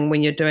everything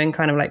when you're doing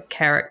kind of like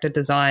character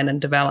design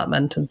and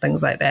development and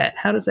things like that?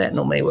 How does that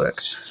normally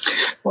work?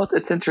 Well,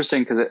 it's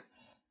interesting because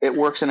it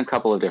works in a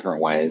couple of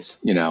different ways.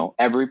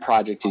 Every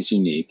project is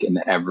unique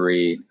and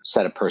every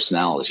set of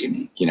personnel is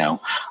unique.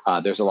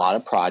 There's a lot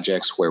of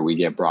projects where we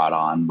get brought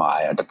on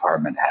by a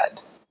department head.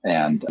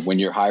 And when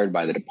you're hired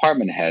by the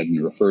department head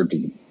and referred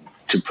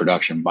to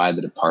production by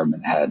the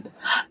department head,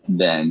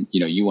 then,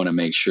 you want to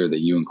make sure that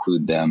you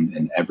include them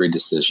in every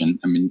decision.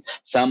 I mean,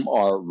 some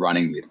are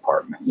running the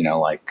department,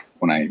 like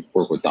when I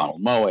work with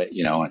Donald Mowat,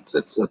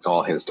 it's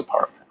all his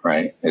department.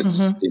 Right.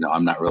 It's,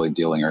 I'm not really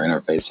dealing or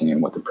interfacing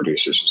in with the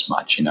producers as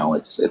much,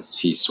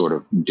 he's sort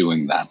of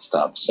doing that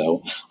stuff.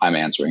 So I'm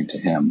answering to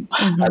him.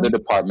 Other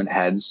department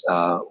heads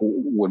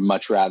would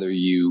much rather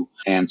you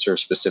answer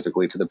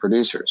specifically to the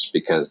producers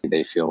because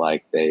they feel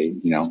like they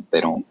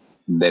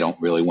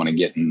don't really want to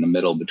get in the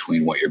middle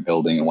between what you're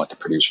building and what the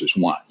producers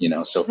want,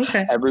 so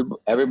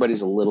everybody's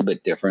a little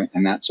bit different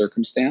in that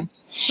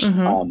circumstance.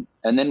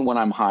 And then when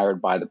I'm hired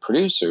by the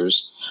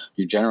producers,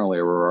 you generally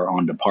are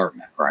on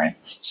department, right?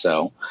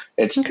 So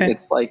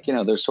it's like,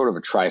 there's sort of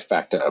a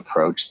trifecta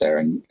approach there,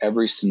 and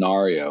every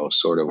scenario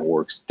sort of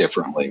works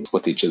differently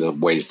with each of the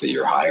ways that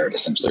you're hired,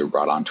 essentially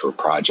brought onto a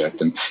project.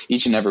 And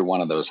each and every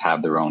one of those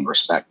have their own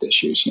respect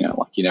issues,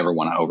 like you never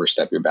want to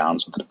overstep your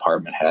bounds with the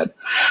department head.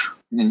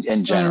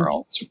 In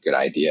general, it's a good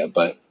idea,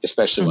 but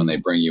especially when they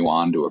bring you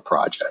on to a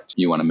project,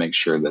 you want to make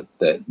sure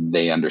that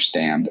they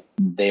understand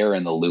they're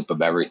in the loop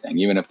of everything.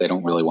 Even if they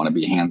don't really want to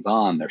be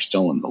hands-on, they're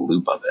still in the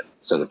loop of it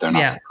so that they're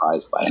not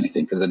surprised by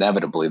anything, because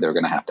inevitably they're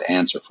going to have to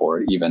answer for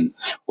it, even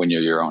when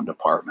you're your own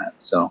department.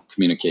 So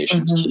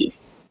communication is key.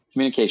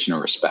 Communication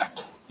and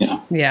respect.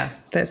 Yeah,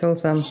 that's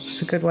awesome.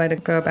 It's a good way to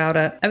go about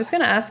it. I was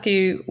going to ask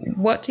you,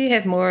 do you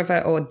have more of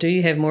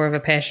a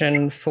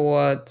passion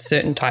for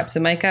certain types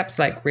of makeups,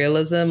 like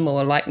realism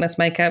or likeness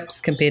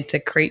makeups compared to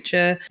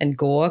creature and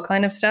gore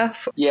kind of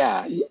stuff?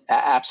 Yeah,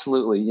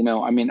 absolutely.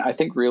 I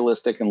think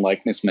realistic and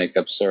likeness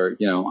makeups are,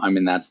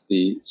 that's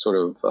the sort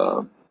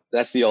of,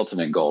 that's the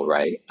ultimate goal,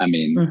 right?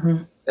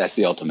 That's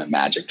the ultimate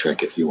magic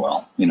trick, if you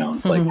will.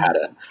 It's like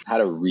how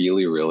to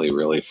really, really,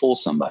 really fool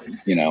somebody,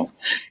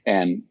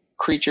 and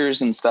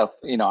creatures and stuff,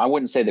 I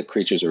wouldn't say that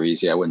creatures are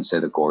easy. I wouldn't say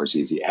that gore is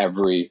easy.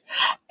 Every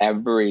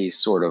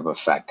sort of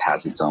effect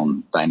has its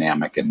own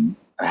dynamic and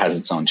has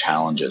its own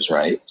challenges,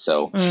 right?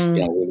 So,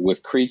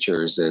 with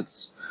creatures,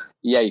 it's,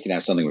 you can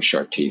have something with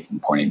sharp teeth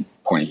and pointy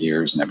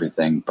ears and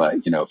everything. But,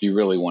 if you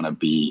really want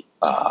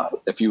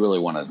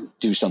to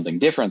do something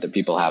different that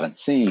people haven't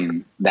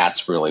seen,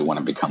 that's really when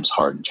it becomes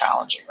hard and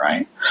challenging,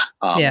 right?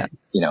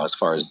 As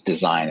far as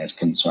design is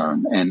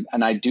concerned. And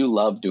I do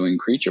love doing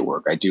creature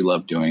work. I do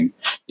love doing,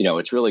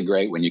 it's really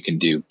great when you can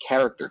do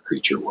character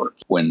creature work.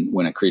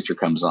 When a creature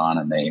comes on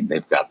and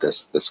they've got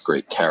this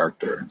great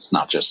character. It's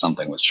not just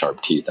something with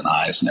sharp teeth and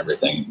eyes and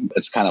everything.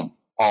 It's kind of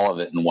all of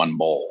it in one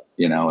bowl.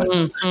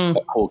 It's a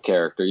cool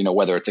character,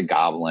 whether it's a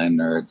goblin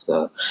or it's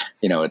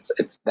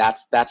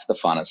that's the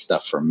funnest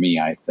stuff for me,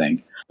 I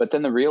think. But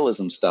then the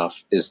realism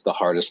stuff is the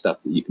hardest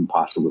stuff that you can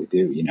possibly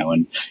do,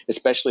 and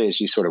especially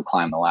as you sort of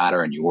climb the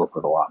ladder and you work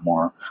with a lot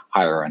more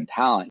higher end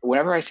talent.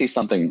 Whenever I see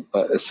something,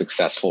 a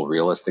successful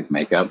realistic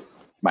makeup,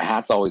 my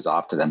hat's always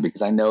off to them,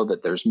 because I know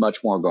that there's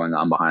much more going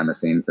on behind the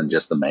scenes than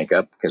just the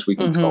makeup, because we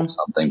can sculpt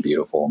something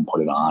beautiful and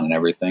put it on and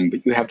everything,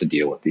 but you have to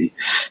deal with a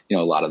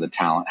lot of the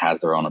talent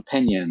has their own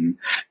opinion.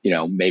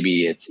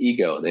 Maybe it's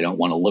ego. They don't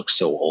want to look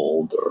so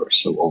old or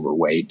so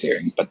overweight,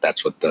 but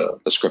that's what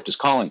the script is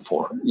calling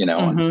for,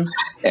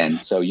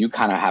 and so you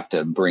kind of have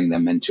to bring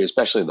them into,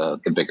 especially the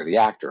bigger the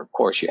actor, of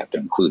course, you have to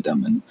include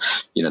them, and,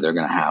 they're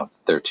going to have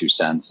their 2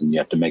 cents, and you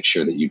have to make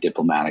sure that you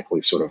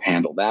diplomatically sort of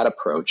handle that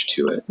approach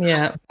to it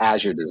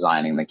as you're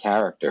designing the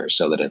character,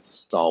 so that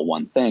it's all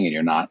one thing, and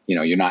you're not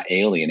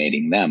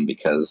alienating them,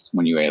 because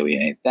when you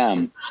alienate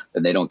them,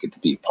 then they don't get to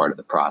be part of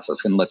the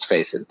process. And let's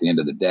face it, at the end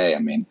of the day,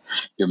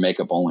 your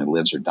makeup only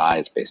lives or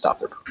dies based off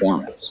their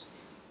performance.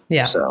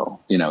 Yeah. So,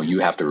 you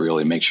have to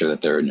really make sure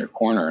that they're in your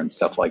corner and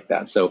stuff like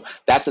that. So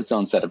that's its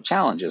own set of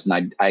challenges.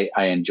 And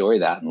I enjoy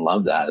that and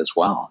love that as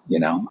well,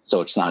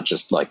 So it's not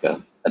just like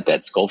a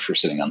dead sculpture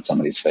sitting on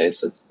somebody's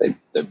face.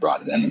 They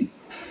brought it in and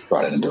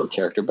brought it into a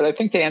character. But I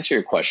think to answer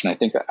your question, I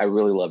think I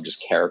really love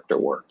just character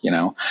work,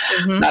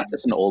 not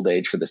just an old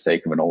age for the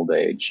sake of an old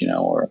age,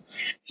 or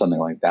something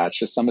like that. It's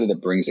just somebody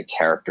that brings a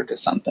character to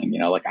something,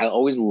 like I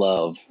always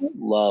love,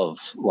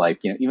 like,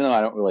 even though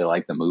I don't really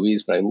like the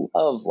movies, but I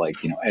love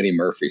Eddie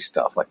Murphy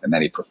stuff, like The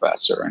Nutty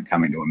Professor and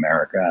Coming to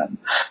America and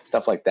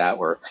stuff like that,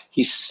 where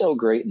he's so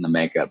great in the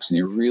makeups and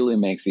he really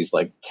makes these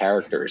like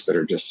characters that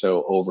are just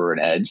so over an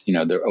edge,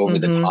 they're over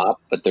the top,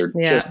 but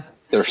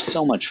they're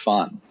so much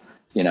fun.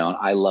 You know, and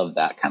I love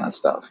that kind of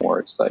stuff where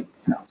it's like,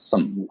 you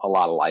know, a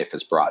lot of life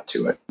is brought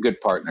to it. Good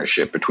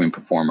partnership between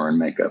performer and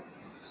makeup.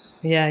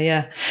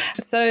 Yeah.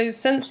 So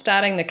since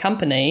starting the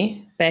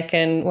company back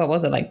in, what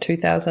was it, like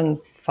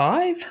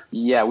 2005?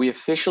 Yeah, we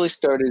officially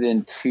started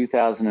in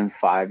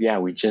 2005. Yeah,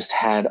 we just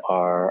had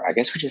our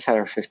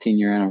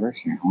 15-year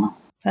anniversary. Wow.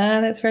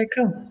 That's very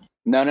cool.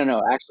 No.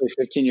 Actually,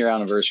 15-year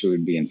anniversary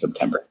would be in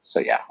September. So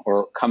yeah,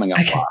 we're coming up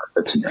on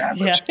our 15-year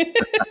anniversary.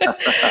 Yeah.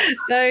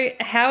 So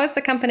how has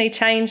the company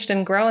changed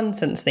and grown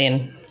since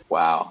then?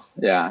 Wow.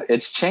 Yeah,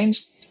 it's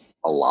changed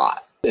a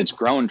lot. It's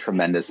grown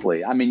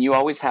tremendously. I mean, you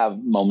always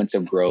have moments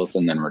of growth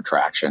and then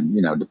retraction,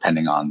 you know,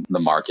 depending on the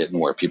market and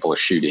where people are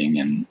shooting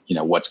and, you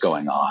know, what's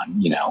going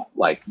on. You know,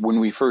 like when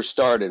we first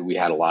started, we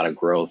had a lot of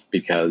growth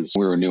because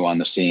we were new on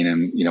the scene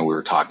and, you know, we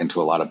were talking to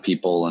a lot of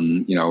people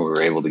and, you know, we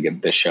were able to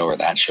get this show or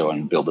that show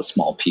and build a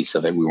small piece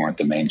of it. We weren't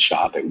the main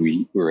shop, but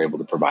we were able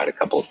to provide a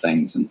couple of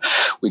things and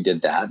we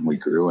did that and we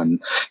grew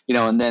and, you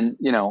know, and then,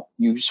 you know,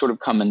 you sort of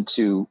come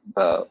into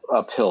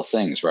uphill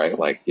things, right?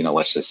 Like, you know,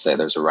 let's just say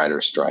there's a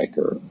writer's strike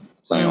or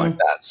something like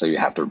that. So you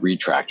have to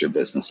retract your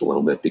business a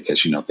little bit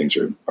because, you know, things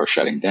are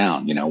shutting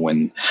down. You know,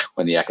 when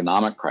the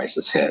economic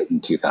crisis hit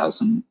in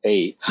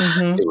 2008,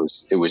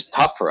 it was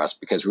tough for us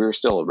because we were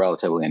still a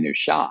relatively new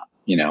shop.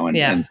 You know,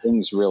 and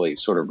things really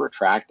sort of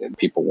retracted.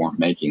 People weren't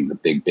making the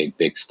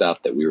big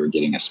stuff that we were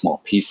getting a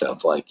small piece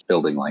of, like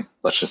building, like,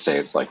 let's just say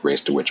it's like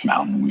Race to Witch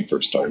Mountain when we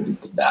first started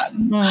to do that.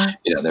 And,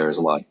 you know, there was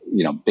a lot,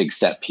 you know, big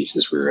set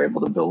pieces we were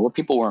able to build. Well,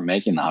 people weren't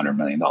making the $100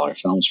 million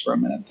films for a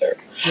minute there.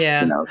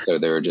 Yeah. You know, so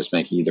they were just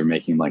either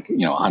making like,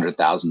 you know,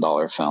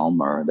 $100,000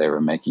 film or they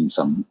were making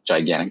some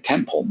gigantic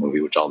tentpole movie,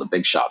 which all the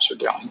big shops were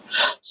doing.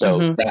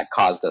 So that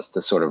caused us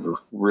to sort of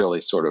really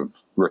sort of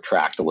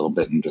retract a little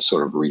bit and just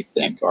sort of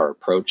rethink our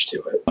approach to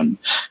it. And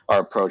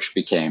our approach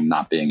became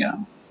not being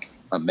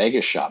a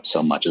mega shop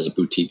so much as a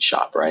boutique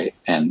shop, right?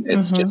 And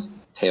it's just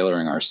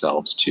tailoring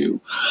ourselves to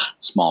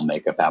small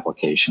makeup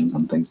applications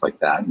and things like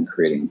that and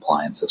creating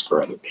appliances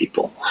for other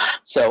people.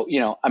 So, you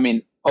know, I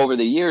mean, over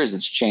the years,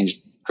 it's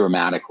changed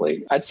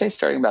dramatically. I'd say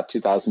starting about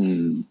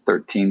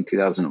 2013,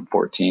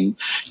 2014,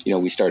 you know,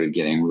 we started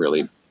getting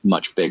really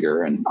much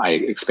bigger and I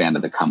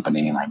expanded the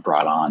company and I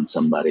brought on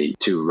somebody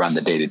to run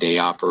the day-to-day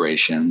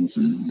operations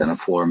and then a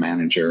floor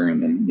manager.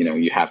 And then, you know,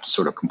 you have to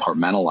sort of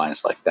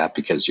compartmentalize like that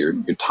because your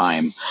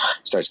time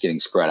starts getting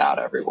spread out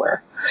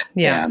everywhere.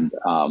 Yeah.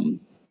 And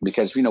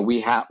because, you know,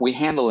 we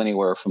handle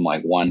anywhere from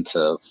like 1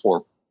 to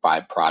 4,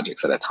 5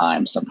 projects at a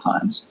time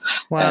sometimes.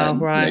 Wow.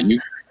 And, right. You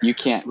know, you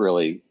can't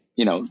really,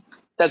 you know,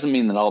 doesn't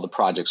mean that all the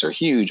projects are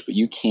huge, but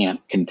you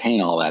can't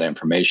contain all that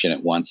information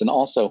at once. And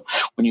also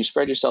when you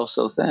spread yourself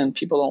so thin,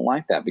 people don't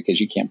like that because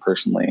you can't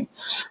personally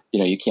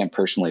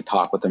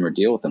talk with them or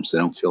deal with them. So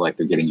they don't feel like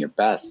they're getting your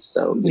best.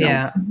 So, you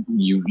know,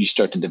 you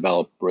start to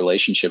develop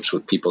relationships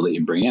with people that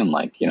you bring in,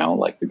 like, you know,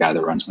 like the guy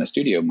that runs my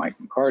studio, Mike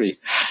McCarty,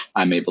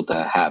 I'm able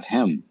to have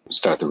him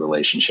start the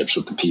relationships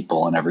with the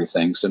people and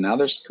everything. So now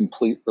there's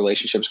complete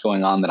relationships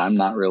going on that I'm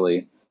not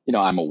really, you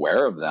know, I'm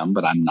aware of them,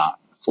 but I'm not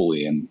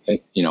fully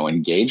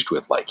engaged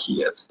with like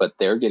he is, but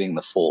they're getting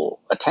the full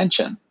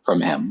attention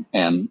from him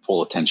and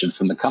full attention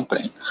from the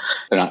company.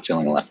 They're not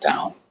feeling left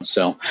out.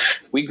 So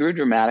we grew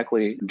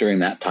dramatically during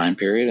that time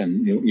period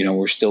and, you know,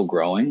 we're still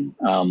growing.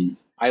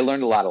 I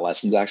learned a lot of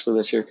lessons actually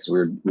this year because we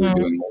were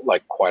doing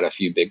like quite a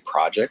few big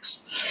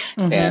projects.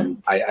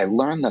 And I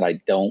learned that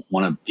I don't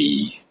want to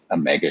be a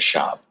mega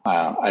shop.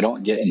 I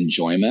don't get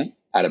enjoyment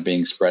out of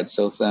being spread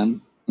so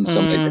thin in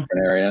so many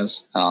different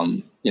areas.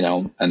 You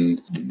know,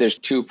 and there's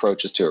 2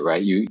 approaches to it,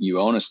 right? You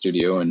own a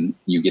studio and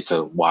you get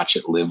to watch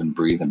it live and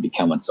breathe and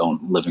become its own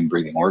living,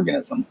 breathing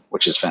organism,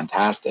 which is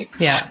fantastic.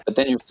 Yeah. But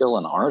then you're still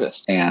an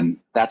artist. And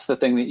that's the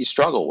thing that you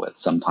struggle with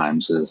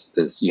sometimes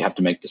is you have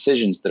to make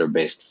decisions that are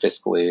based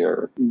fiscally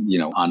or, you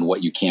know, on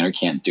what you can or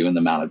can't do in the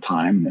amount of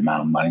time, the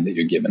amount of money that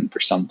you're given for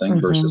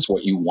something versus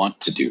what you want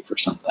to do for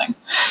something.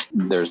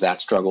 There's that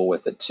struggle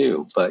with it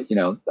too. But, you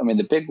know, I mean,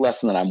 the big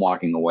lesson that I'm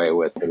walking away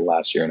with for the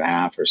last year and a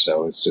half or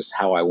so is just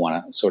how I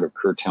want to sort of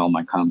curtail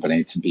my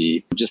company to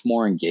be just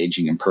more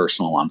engaging and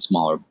personal on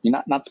smaller,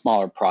 not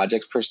smaller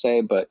projects per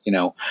se, but, you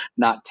know,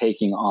 not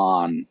taking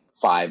on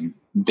 5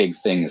 big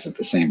things at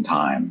the same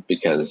time,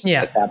 because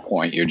at that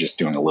point you're just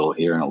doing a little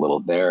here and a little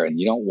there, and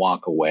you don't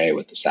walk away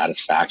with the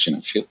satisfaction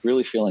of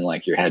really feeling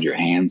like you had your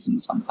hands in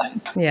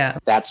something. Yeah.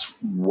 That's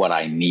what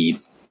I need,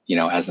 you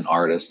know, as an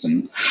artist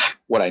and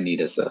what I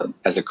need as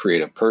a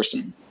creative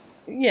person.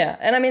 Yeah.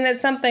 And I mean, that's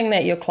something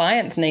that your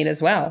clients need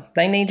as well.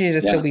 They need you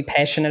to still be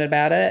passionate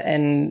about it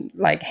and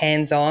like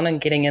hands-on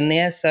and getting in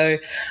there. So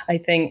I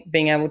think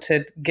being able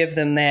to give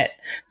them that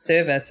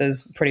service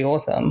is pretty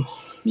awesome.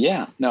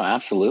 Yeah, no,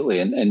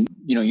 absolutely. And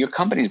you know, your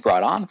company's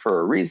brought on for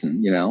a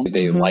reason. You know,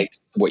 they liked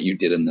what you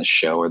did in this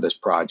show or this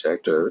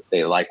project, or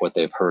they like what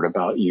they've heard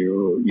about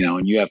you, you know,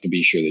 and you have to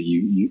be sure that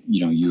you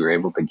were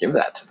able to give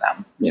that to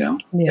them, you know.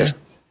 Yeah.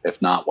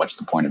 if not, what's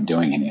the point of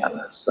doing any of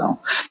this? So,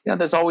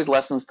 there's always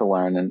lessons to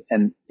learn.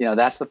 And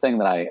that's the thing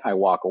that I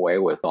walk away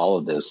with all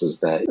of this,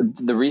 is that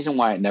the reason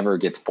why it never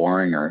gets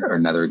boring or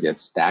never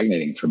gets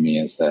stagnating for me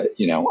is that,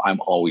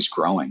 I'm always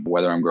growing,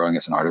 whether I'm growing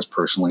as an artist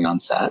personally on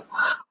set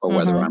or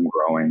whether I'm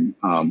growing,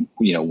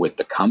 with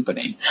the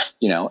company,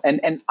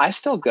 and I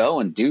still go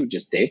and do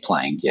just day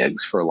playing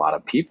gigs for a lot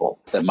of people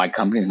that my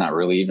company's not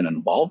really even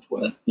involved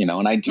with,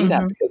 and I do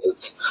that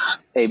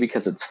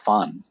because it's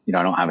fun.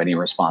 I don't have any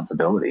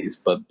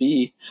responsibilities, but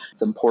B,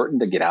 it's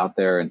important to get out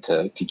there and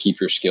to keep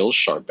your skills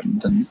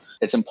sharpened. And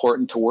it's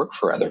important to work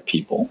for other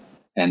people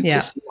and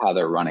to see how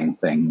they're running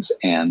things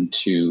and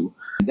to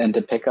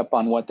pick up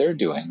on what they're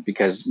doing,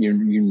 because you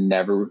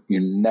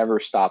never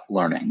stop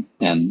learning.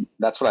 And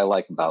that's what I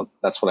like about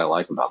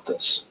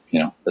this,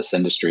 this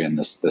industry and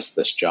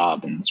this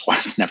job. And that's why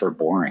it's never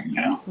boring,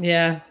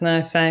 Yeah,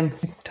 no, same.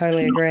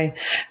 Totally agree.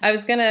 I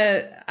was going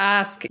to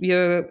ask,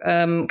 your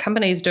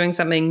company's doing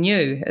something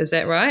new. Is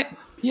that right?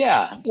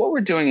 Yeah. What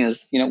we're doing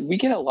is, we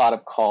get a lot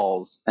of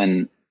calls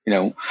and,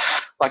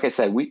 like I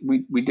said, we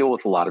deal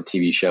with a lot of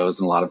TV shows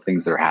and a lot of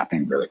things that are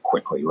happening really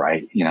quickly,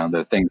 right?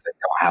 The things that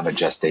don't have a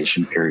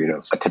gestation period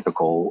of a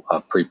typical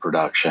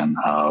pre-production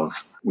of,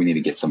 we need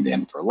to get somebody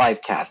in for a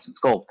live cast and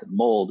sculpt and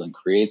mold and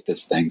create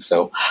this thing.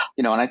 So,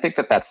 and I think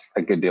that that's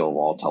a good deal of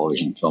all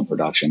television and film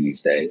production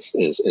these days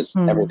is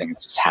everything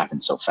has just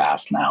happened so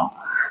fast now.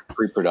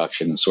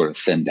 Pre-production is sort of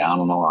thinned down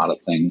on a lot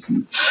of things.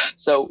 And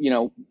so,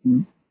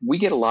 we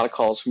get a lot of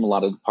calls from a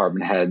lot of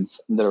department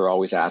heads that are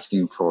always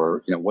asking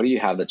for, what do you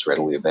have that's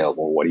readily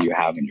available? What do you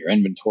have in your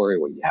inventory?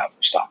 What do you have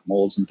for stock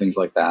molds and things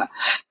like that?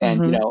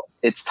 And,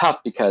 it's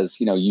tough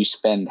because, you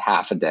spend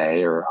half a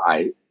day or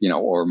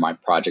or my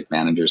project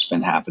managers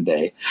spend half a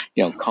day,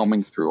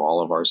 combing through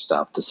all of our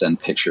stuff to send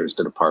pictures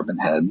to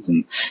department heads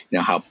and,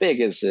 how big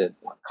is it?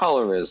 What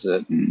color is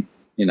it? And,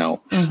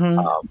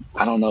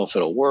 I don't know if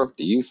it'll work.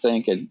 Do you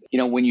think? And,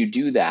 when you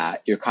do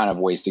that, you're kind of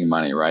wasting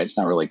money, right? It's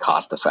not really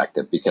cost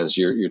effective because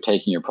you're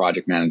taking your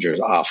project managers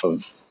off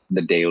of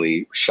the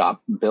daily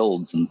shop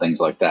builds and things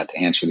like that to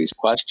answer these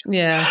questions.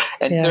 Yeah.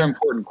 And they're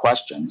important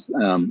questions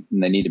and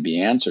they need to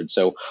be answered.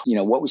 So,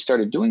 what we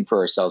started doing for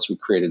ourselves, we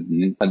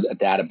created a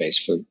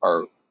database for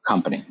our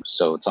company.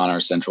 So it's on our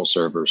central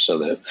server so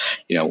that,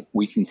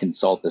 we can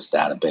consult this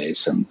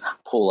database and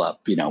pull up,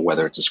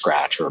 whether it's a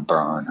scratch or a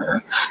burn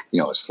or,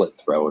 a slit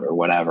throat or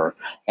whatever,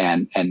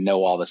 and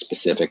know all the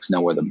specifics,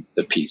 know where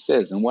the piece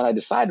is. And what I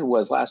decided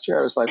was last year,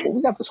 I was like, well,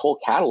 we got this whole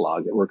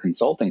catalog that we're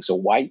consulting. So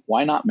why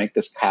not make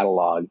this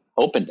catalog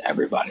open to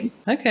everybody?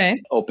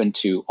 Okay. Open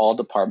to all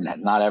department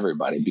heads, not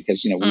everybody,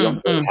 because, we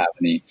don't really have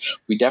any,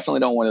 we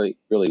definitely don't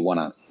really want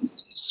to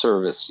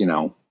service,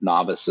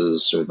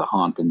 novices or the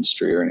haunt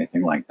industry or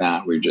anything like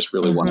that. We just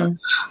really want to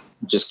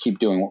just keep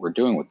doing what we're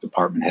doing with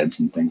department heads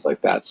and things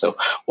like that. So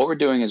what we're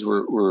doing is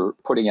we're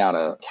putting out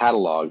a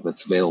catalog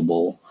that's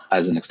available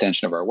as an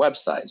extension of our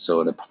website.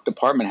 So a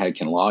department head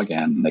can log in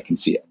and they can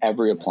see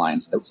every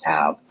appliance that we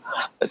have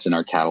that's in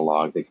our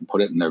catalog. They can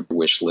put it in their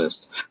wish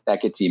list.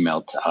 That gets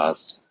emailed to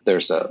us.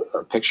 There's a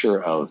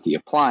picture of the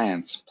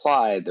appliance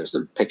applied. There's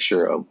a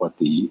picture of what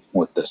the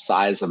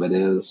size of it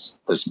is.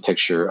 There's a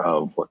picture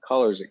of what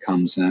colors it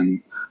comes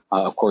in.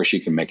 Of course, you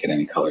can make it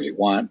any color you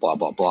want, blah,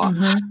 blah, blah.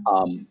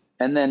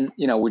 And then,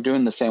 we're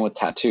doing the same with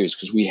tattoos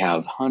because we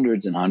have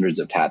hundreds and hundreds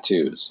of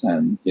tattoos.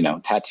 And,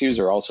 tattoos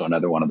are also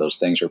another one of those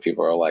things where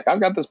people are like,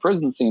 I've got this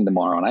prison scene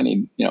tomorrow and I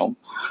need,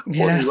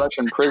 40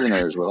 Russian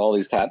prisoners with all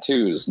these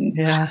tattoos. And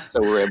so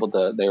they were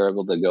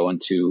able to go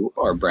into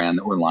our brand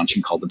that we're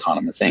launching called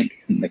Autonomous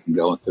Ink. And they can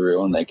go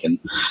through and they can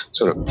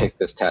sort of pick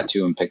this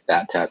tattoo and pick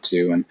that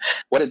tattoo. And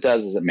what it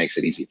does is it makes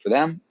it easy for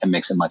them. It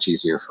makes it much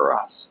easier for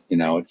us.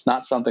 It's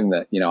not something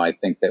that, I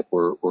think that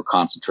we're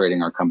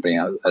concentrating our company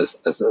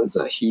as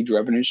a huge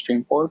revenue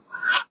stream for,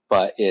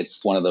 but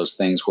it's one of those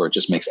things where it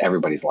just makes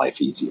everybody's life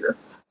easier.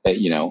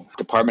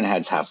 Department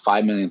heads have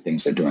 5 million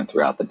things they're doing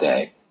throughout the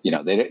day.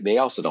 They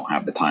also don't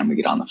have the time to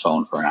get on the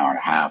phone for an hour and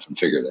a half and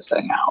figure this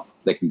thing out.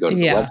 They can go to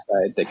the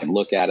website, they can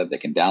look at it, they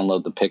can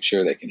download the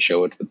picture, they can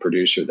show it to the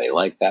producer. They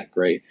like that,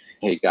 great.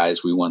 Hey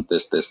guys, we want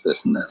this, this,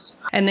 this, and this.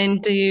 And then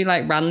do you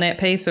run that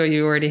piece, or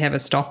you already have a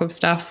stock of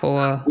stuff,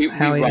 or we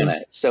run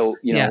it? So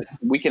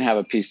we can have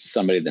a piece to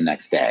somebody the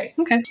next day,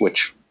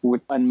 which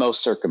in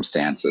most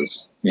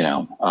circumstances,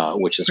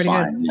 which is pretty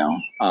fine.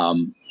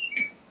 Good.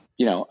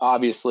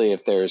 Obviously,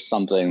 if there's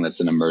something that's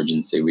an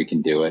emergency, we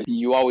can do it.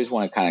 You always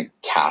want to kind of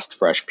cast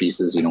fresh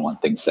pieces. You don't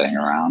want things sitting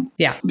around.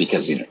 Yeah.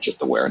 Because, just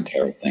the wear and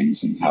tear of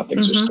things and how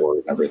things are stored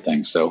and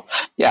everything. So,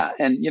 yeah.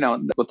 And,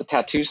 with the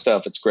tattoo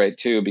stuff, it's great,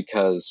 too,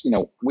 because,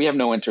 we have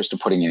no interest in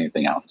putting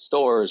anything out in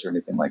stores or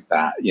anything like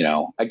that.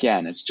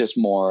 Again, it's just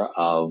more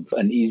of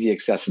an easy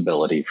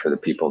accessibility for the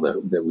people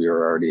that we are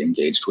already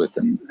engaged with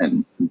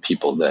and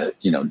people that,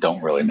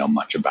 don't really know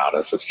much about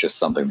us. It's just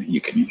something that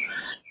you can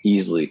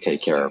easily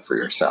take care of for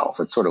yourself.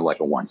 It's sort of like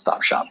a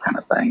one-stop shop kind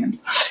of thing. And,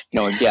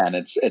 again,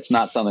 it's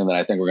not something that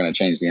I think we're going to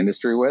change the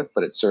industry with,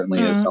 but it certainly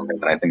is something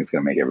that I think is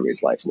going to make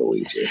everybody's life a little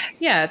easier.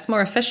 Yeah, it's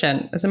more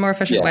efficient. It's a more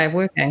efficient way of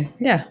working.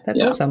 Yeah,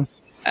 that's awesome.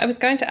 I was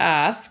going to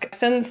ask,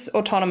 since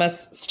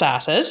Autonomous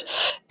started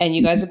and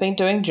you guys have been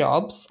doing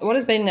jobs, what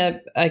has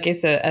been,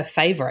 a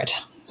favourite?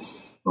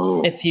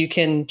 Ooh. If you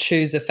can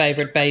choose a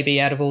favorite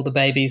baby out of all the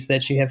babies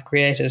that you have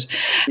created.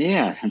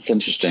 Yeah, that's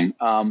interesting.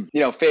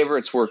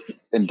 Favorites work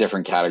in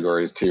different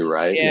categories too,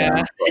 right?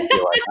 Yeah.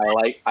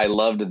 I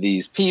loved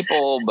these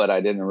people, but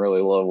I didn't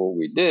really love what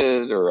we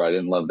did, or I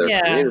didn't love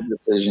their creative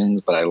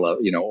decisions, but I love,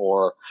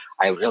 or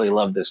I really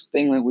love this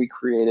thing that we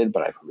created,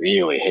 but I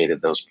really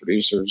hated those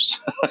producers.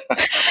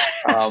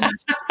 So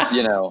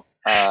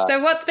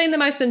what's been the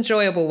most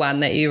enjoyable one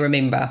that you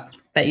remember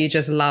that you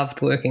just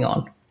loved working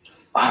on?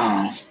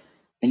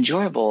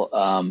 Enjoyable.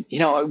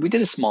 We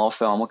did a small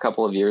film a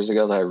couple of years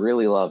ago that I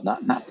really loved.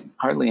 Not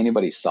hardly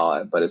anybody saw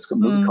it, but it's a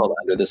movie called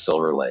Under the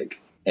Silver Lake.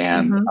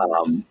 And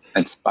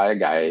it's by a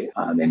guy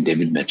named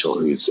David Mitchell,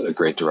 who's a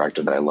great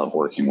director that I love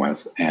working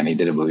with. And he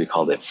did a movie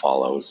called It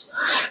Follows.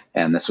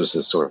 And this was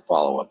his sort of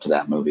follow-up to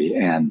that movie.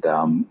 And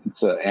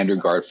it's Andrew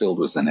Garfield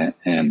was in it.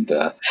 And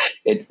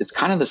it's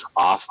kind of this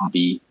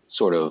offbeat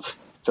sort of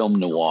film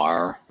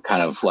noir,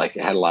 kind of like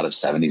it had a lot of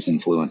 70s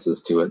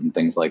influences to it and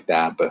things like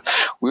that. But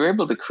we were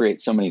able to create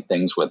so many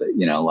things with it,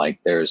 like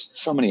there's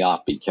so many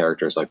offbeat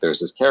characters. Like there's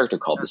this character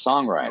called the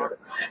Songwriter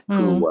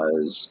who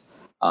was,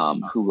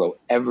 who wrote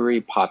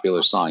every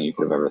popular song you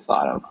could have ever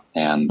thought of.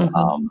 And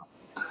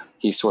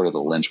he's sort of the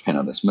linchpin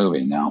of this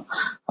movie. Now,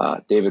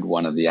 David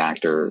wanted the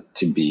actor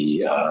to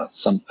be a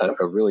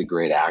really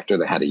great actor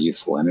that had a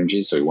youthful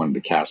energy. So he wanted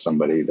to cast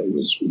somebody that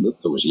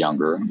was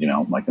younger,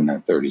 like in their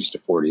 30s to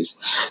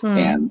 40s.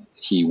 And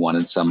he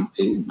wanted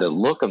the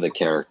look of the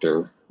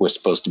character was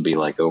supposed to be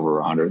like over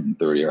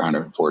 130 or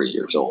 140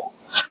 years old.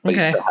 But he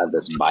still had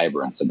this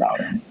vibrance about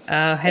him.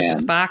 Had the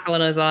sparkle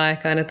in his eye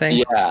kind of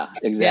thing. Yeah,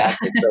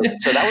 exactly.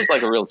 So that was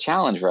like a real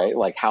challenge, right?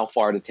 Like how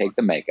far to take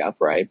the makeup,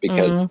 right?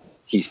 Because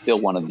he still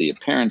wanted the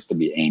appearance to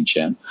be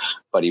ancient,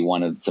 but he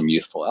wanted some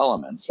youthful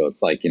elements. So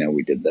it's like,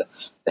 we did the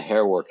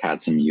hair work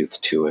had some youth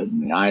to it,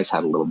 and the eyes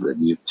had a little bit of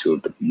youth to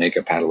it, but the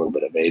makeup had a little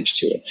bit of age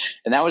to it.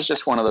 And that was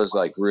just one of those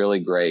like really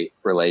great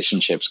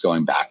relationships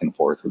going back and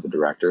forth with the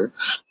director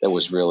that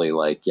was really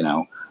like,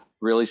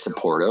 really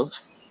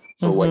supportive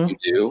for what you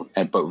do,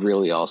 but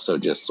really also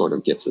just sort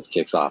of gets his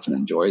kicks off and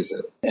enjoys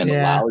it and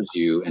allows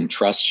you and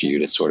trusts you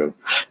to sort of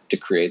to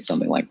create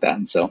something like that.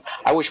 And so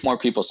I wish more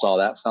people saw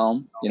that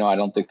film. I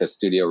don't think the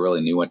studio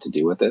really knew what to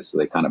do with it, so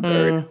they kind of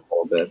buried it a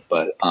little bit.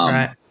 But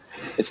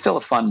it's still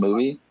a fun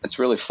movie. It's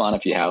really fun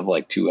if you have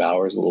like 2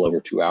 hours, a little over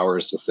 2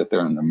 hours to sit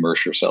there and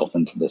immerse yourself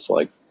into this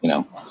like,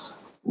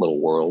 little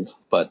world.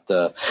 But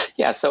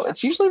so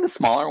it's usually the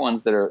smaller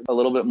ones that are a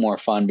little bit more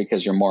fun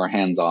because you're more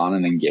hands-on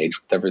and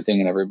engaged with everything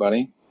and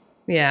everybody.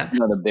 Yeah.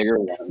 The bigger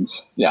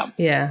ones. Yeah.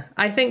 Yeah.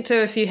 I think too,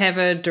 if you have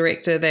a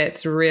director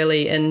that's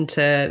really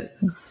into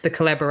the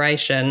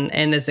collaboration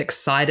and is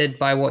excited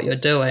by what you're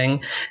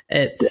doing,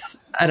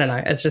 it's, I don't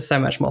know, it's just so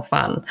much more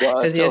fun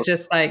because you're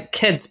just like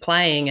kids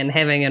playing and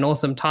having an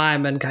awesome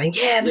time and going,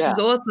 this is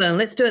awesome.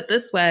 Let's do it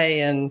this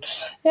way. And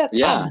it's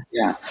fun.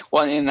 Yeah.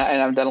 Well, and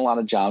I've done a lot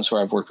of jobs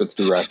where I've worked with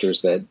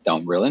directors that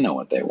don't really know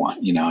what they want.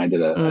 I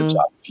did a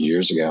job a few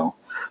years ago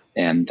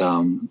and,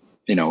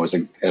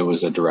 it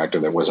was a director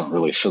that wasn't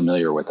really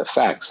familiar with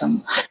effects,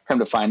 and come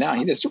to find out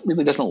he just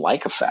really doesn't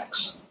like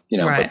effects,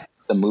 but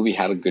the movie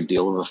had a good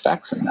deal of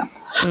effects in them.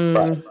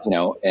 But,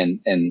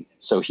 and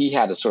so he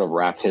had to sort of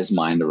wrap his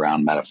mind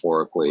around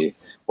metaphorically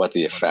what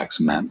the effects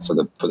meant for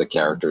the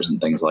characters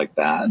and things like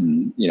that.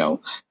 And,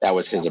 that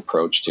was his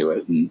approach to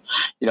it. And,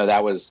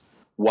 that was,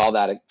 while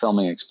that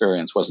filming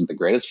experience wasn't the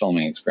greatest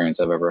filming experience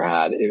I've ever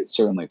had, it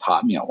certainly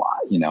taught me a lot,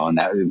 and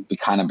that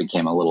kind of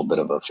became a little bit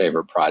of a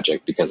favorite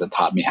project because it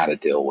taught me how to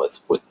deal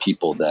with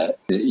people that,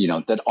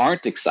 that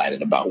aren't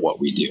excited about what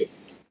we do.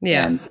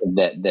 Yeah. And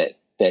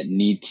that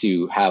need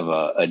to have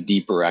a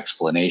deeper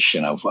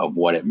explanation of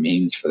what it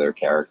means for their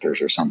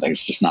characters or something.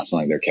 It's just not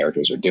something their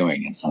characters are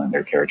doing. It's something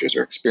their characters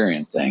are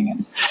experiencing.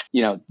 And,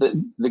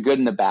 the good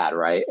and the bad,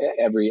 right?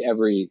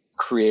 Every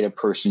creative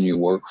person you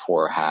work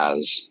for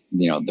has,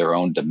 their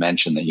own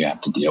dimension that you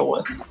have to deal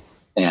with.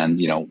 And,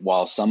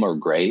 while some are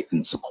great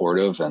and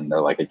supportive and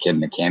they're like a kid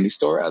in a candy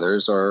store,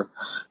 others are,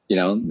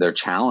 they're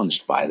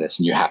challenged by this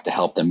and you have to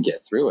help them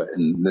get through it.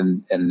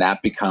 And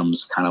that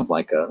becomes kind of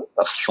like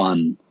a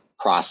fun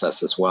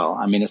process as well.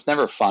 I mean, it's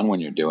never fun when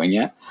you're doing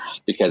it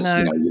because,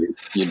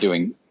 you're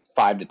doing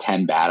 5 to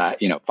 10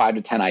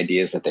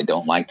 ideas that they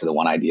don't like to the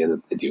one idea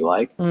that they do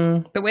like.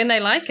 But when they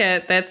like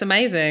it, that's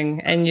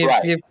amazing. And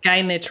you've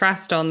gained their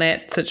trust on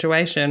that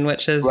situation,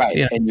 which is,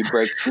 and you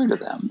break through to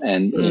them.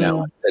 And,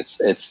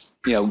 it's,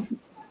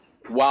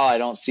 while I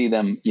don't see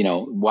them,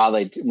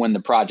 when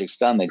the project's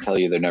done, they tell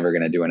you they're never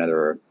going to do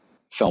another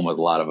film with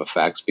a lot of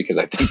effects because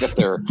I think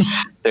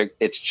that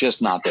it's just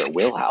not their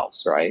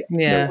wheelhouse, right?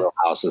 Yeah. Their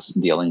wheelhouse is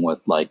dealing with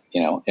like,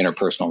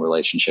 interpersonal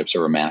relationships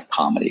or romantic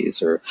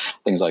comedies or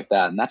things like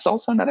that. And that's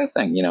also another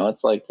thing,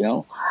 it's like,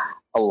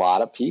 a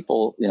lot of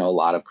people, a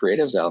lot of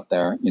creatives out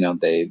there,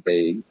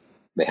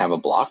 they have a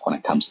block when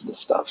it comes to this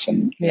stuff.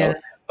 And,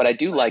 but I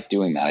do like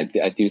doing that.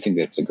 I do think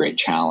that's a great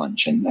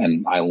challenge.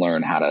 And I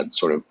learn how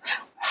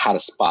how to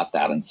spot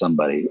that in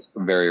somebody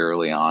very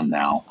early on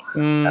now.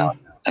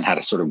 And how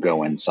to sort of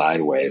go in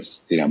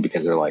sideways,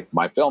 because they're like,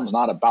 my film's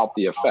not about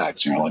the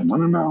effects. And you're like,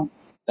 no,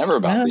 never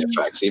about the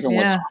effects. Even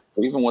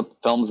with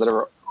films that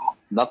are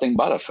nothing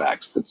but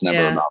effects, that's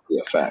never about the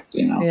effect,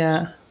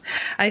 Yeah.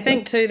 I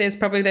think too, there's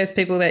probably those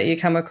people that you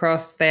come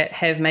across that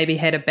have maybe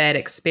had a bad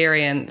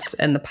experience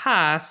in the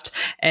past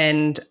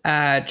and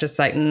just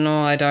like,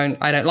 no, I don't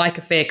like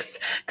effects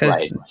because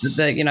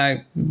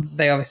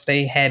they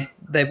obviously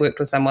they worked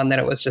with someone that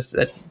it was just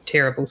a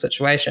terrible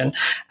situation.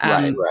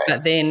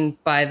 But then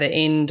by the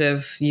end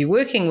of you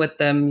working with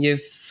them,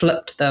 you've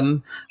flipped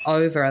them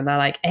over and they're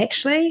like,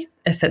 actually,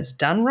 if it's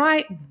done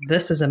right,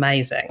 this is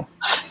amazing.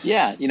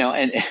 Yeah.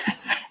 And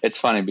it's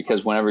funny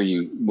because whenever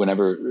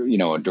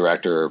a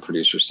director or a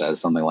producer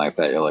says something like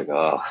that, you're like,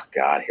 oh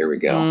God, here we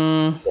go.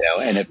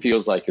 And it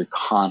feels like you're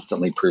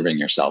constantly proving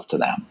yourself to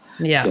them.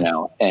 Yeah.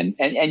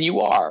 And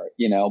you are,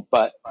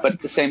 but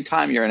at the same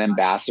time, you're an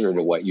ambassador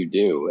to what you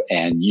do.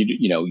 And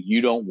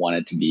you don't want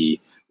it to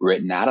be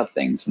written out of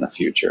things in the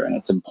future. And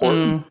it's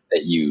important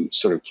that you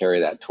sort of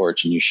carry that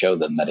torch and you show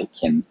them that it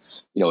can,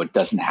 it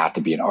doesn't have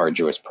to be an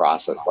arduous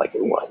process like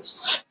it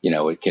was.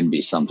 It can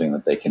be something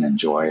that they can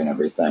enjoy and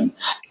everything.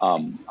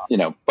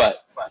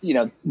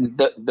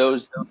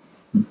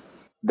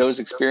 Those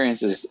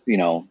experiences,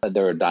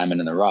 they're a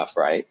diamond in the rough,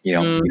 right? You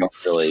don't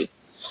really,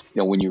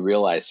 when you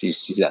realize you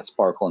see that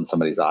sparkle in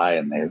somebody's eye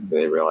and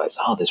they realize,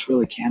 oh, this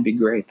really can be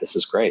great. This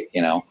is great.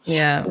 And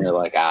you're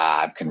like,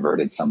 I've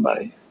converted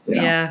somebody.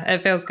 Yeah, it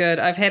feels good.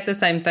 I've had the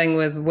same thing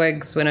with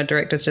wigs when a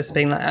director's just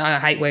been like, I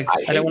hate wigs.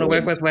 I don't want to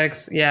work with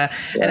wigs. Yeah.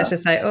 And it's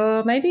just like,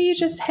 oh, maybe you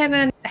just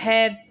haven't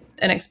had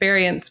an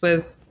experience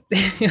with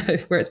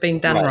where it's been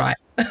done right.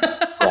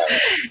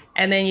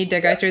 And then you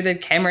go through the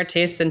camera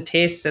tests and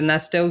they're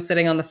still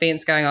sitting on the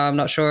fence going, oh, I'm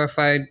not sure if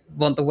I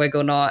want the wig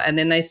or not. And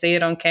then they see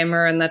it on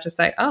camera and they're just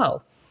like,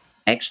 oh,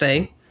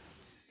 actually,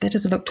 that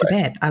doesn't look too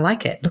bad. I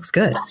like it. Looks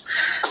good.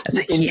 It's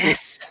like,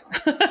 yes.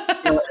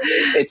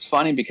 It's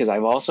funny because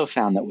I've also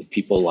found that with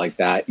people like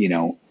that,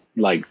 I've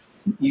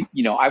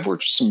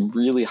worked with some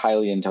really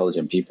highly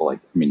intelligent people,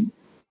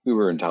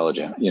 uber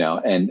intelligent,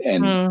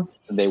 and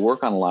they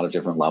work on a lot of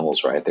different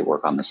levels, right? They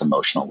work on this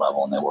emotional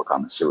level and they work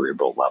on the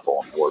cerebral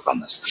level and they work on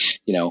this,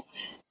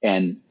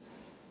 and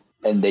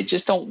they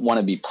just don't want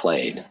to be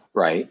played,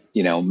 right?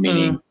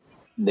 Meaning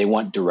they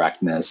want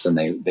directness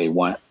and they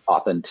want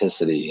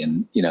authenticity.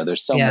 And,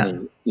 there's so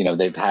many,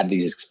 they've had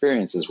these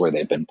experiences where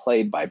they've been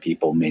played by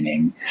people,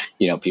 meaning,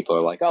 people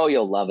are like, oh,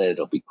 you'll love it.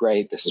 It'll be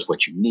great. This is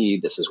what you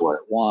need. This is what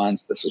it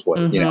wants. This is what,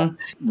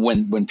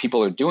 when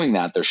people are doing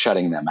that, they're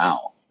shutting them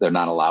out. They're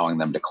not allowing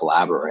them to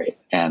collaborate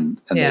and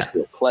they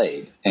feel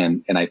played.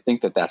 And I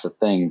think that that's a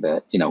thing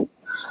that,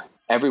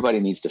 everybody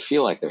needs to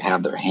feel like they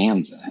have their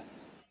hands in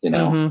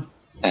it,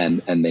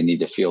 and they need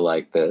to feel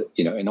like that,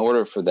 in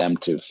order for them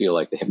to feel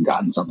like they have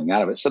gotten something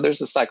out of it. So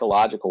there's a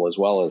psychological as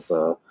well as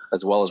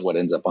what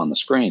ends up on the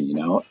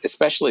screen,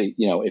 especially,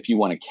 if you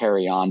want to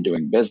carry on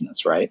doing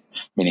business, right?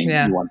 Meaning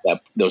you want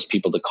those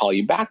people to call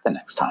you back the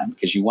next time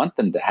because you want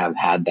them to have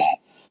had that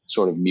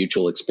sort of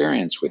mutual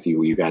experience with you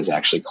where you guys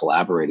actually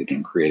collaborated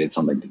and created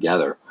something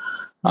together.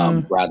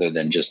 Rather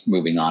than just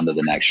moving on to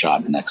the next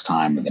shot the next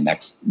time or the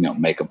next,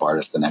 makeup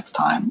artist the next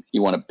time.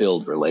 You want to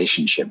build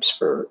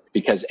relationships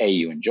because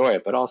you enjoy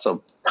it, but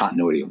also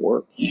continuity of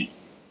work.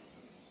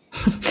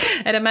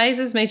 It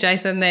amazes me,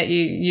 Jason, that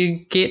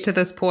you get to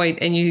this point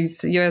and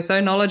you're so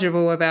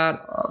knowledgeable about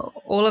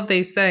all of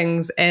these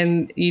things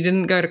and you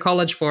didn't go to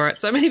college for it.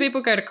 So many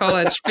people go to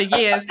college for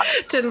years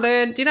to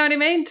learn, do you know what I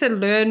mean? To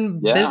learn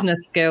business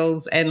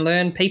skills and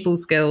learn people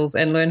skills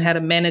and learn how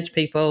to manage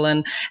people.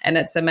 And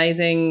it's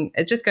amazing.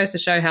 It just goes to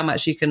show how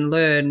much you can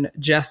learn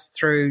just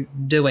through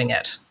doing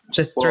it,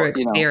 through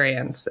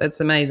experience. It's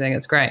amazing.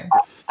 It's great.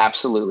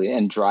 Absolutely.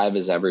 And drive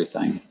is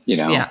everything, you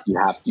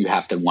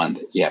have to want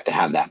it. You have to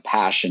have that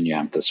passion. You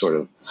have to sort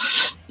of,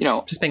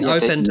 just being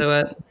open to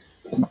it.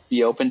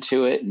 Be open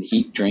to it and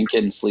eat, drink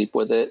it and sleep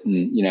with it.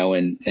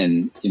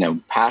 And,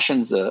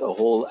 passion's a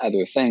whole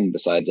other thing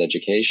besides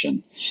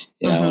education,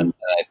 and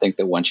I think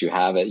that once you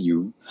have it,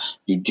 you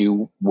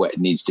do what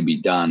needs to be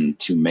done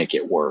to make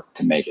it work,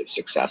 to make it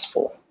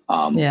successful.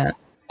 And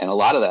a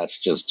lot of that's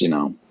just,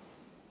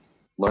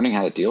 learning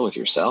how to deal with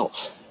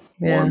yourself.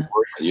 More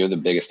you're the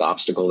biggest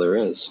obstacle there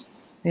is.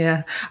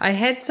 Yeah. I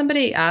had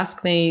somebody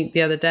ask me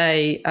the other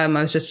day, I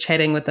was just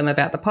chatting with them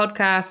about the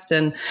podcast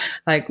and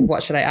like,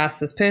 what should I ask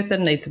this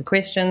person? Need some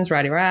questions,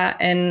 rah-de-rah.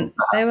 And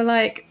they were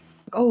like,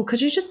 oh,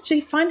 could you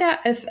find out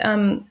if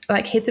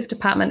like heads of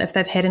department, if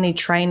they've had any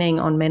training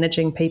on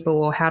managing people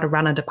or how to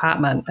run a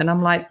department? And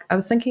I'm like, I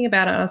was thinking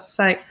about it and I was just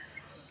like,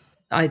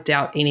 I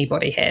doubt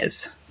anybody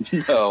has.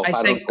 No,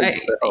 I don't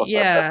think so.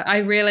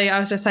 I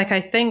was just like, I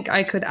think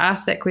I could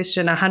ask that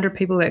question, 100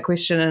 people that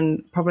question,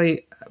 and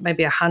probably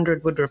maybe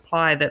 100 would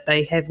reply that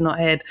they have not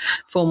had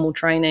formal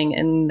training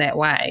in that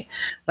way.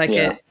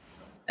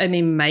 I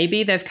mean,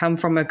 maybe they've come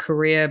from a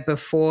career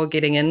before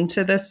getting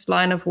into this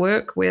line of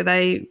work where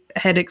they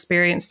had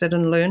experienced it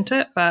and learned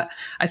it, but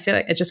I feel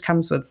like it just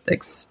comes with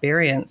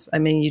experience. I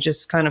mean, you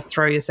just kind of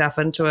throw yourself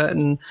into it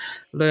and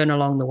learn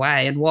along the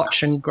way and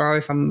watch and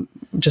grow from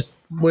just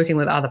working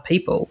with other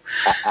people.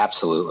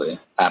 Absolutely.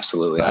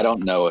 I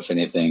don't know if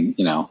anything,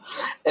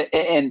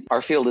 and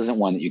our field isn't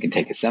one that you can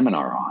take a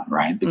seminar on,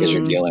 right? Because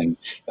you're dealing,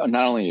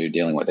 not only are you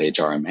dealing with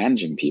HR and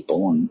managing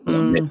people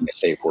and making a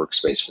safe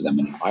workspace for them,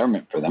 an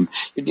environment for them,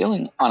 you're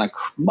dealing on a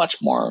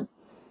much more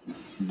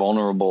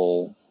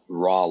vulnerable,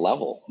 raw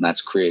level, and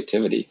that's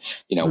creativity.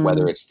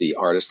 Whether it's the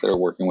artists that are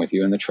working with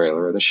you in the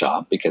trailer or the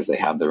shop, because they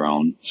have their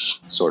own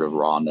sort of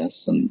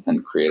rawness and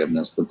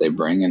creativeness that they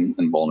bring and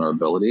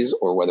vulnerabilities,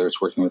 or whether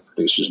it's working with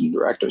producers and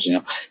directors.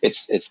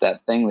 It's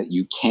that thing that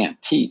you can't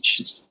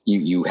teach.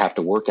 You have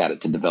to work at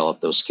it to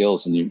develop those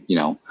skills. And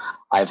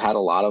I've had a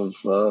lot of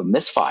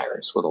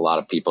misfires with a lot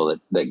of people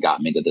that got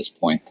me to this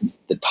point,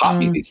 that taught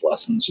me these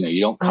lessons.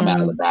 You don't come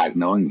out of the bag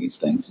knowing these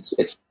things.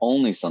 It's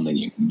only something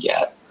you can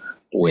get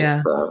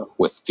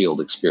with field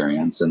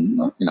experience.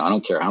 And I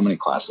don't care how many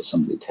classes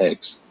somebody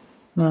takes.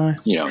 No.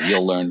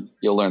 You'll learn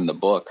the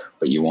book,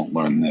 but you won't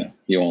learn to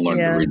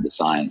read the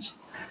signs.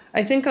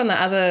 I think on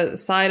the other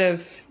side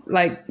of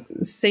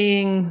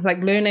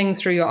learning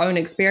through your own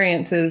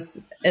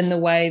experiences in the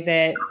way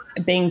that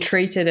being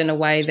treated in a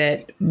way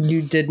that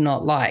you did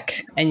not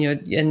like, and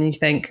you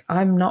think,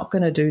 I'm not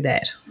going to do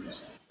that.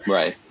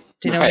 Right.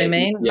 Do you know what I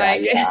mean?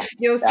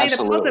 You'll see the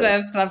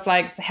positives of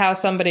how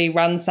somebody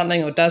runs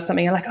something or does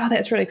something. You're like, oh,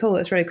 that's really cool.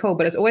 That's really cool.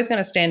 But it's always going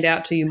to stand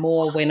out to you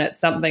more when it's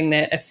something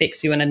that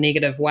affects you in a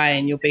negative way.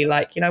 And you'll be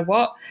like, you know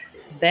what?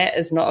 That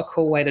is not a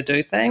cool way to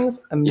do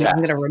things. I'm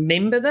going to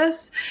remember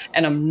this,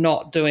 and I'm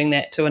not doing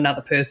that to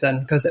another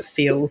person because it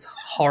feels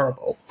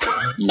horrible.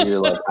 You're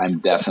like, I'm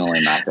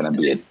definitely not going to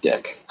be a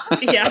dick.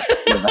 Yeah,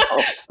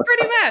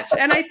 pretty much.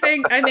 And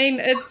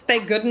it's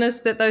thank goodness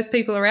that those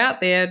people are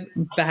out there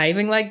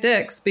behaving like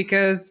dicks,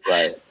 because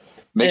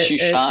makes you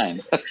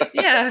shine.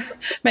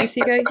 Makes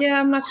you go,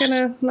 I'm not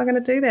gonna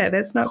do that.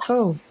 That's not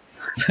cool.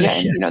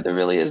 There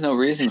really is no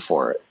reason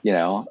for it.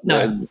 No,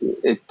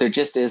 there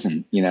just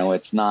isn't.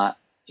 It's not.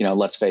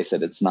 Let's face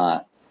it. It's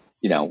not.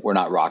 We're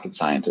not rocket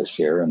scientists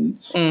here,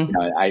 and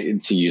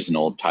to use an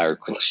old tired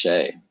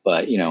cliche,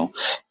 but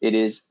it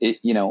is.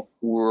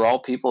 We're all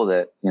people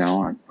that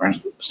are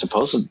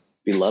supposed to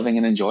be loving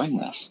and enjoying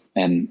this,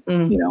 and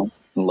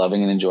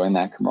loving and enjoying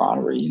that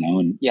camaraderie.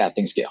 And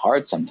things get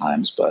hard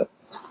sometimes, but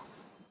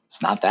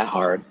it's not that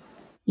hard.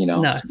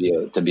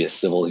 To be a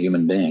civil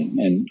human being.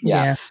 And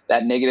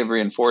that negative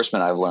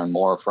reinforcement I've learned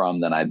more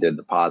from than I did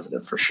the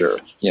positive, for sure.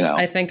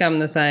 I think I'm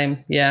the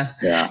same. Yeah.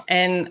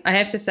 And I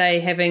have to say,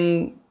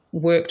 having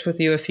worked with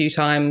you a few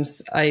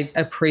times, I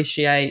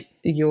appreciate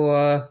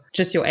your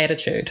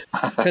attitude,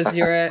 because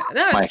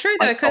it's true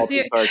though, because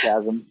you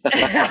sarcasm.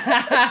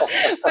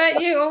 But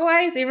you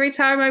always, every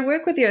time I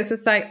work with you, it's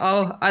just like,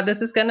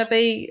 this is going to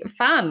be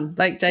fun.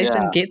 Like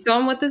Jason gets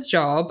on with his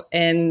job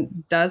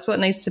and does what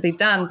needs to be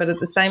done, but at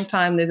the same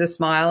time there's a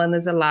smile and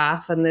there's a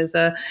laugh and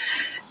do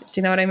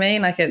you know what I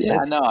mean? Like it's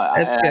good.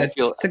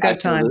 It's a good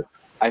time.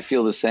 I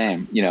feel the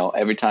same.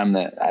 Every time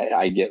that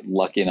I get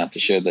lucky enough to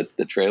share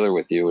the trailer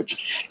with you,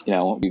 which,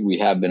 we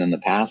have been in the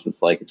past,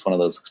 it's like, it's one of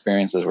those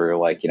experiences where you're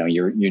like,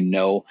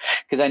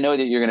 because I know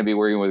that you're going to be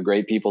working with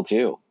great people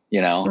too,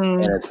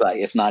 and it's like,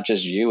 it's not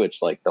just you,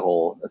 it's like the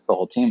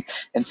whole team.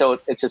 And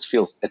so it just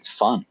feels, it's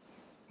fun.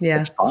 Yeah.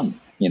 It's fun,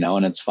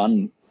 and it's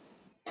fun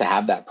to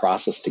have that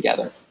process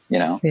together,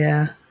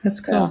 Yeah. That's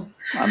cool. Yeah,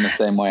 I'm the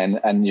same way.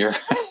 And you're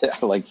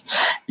like,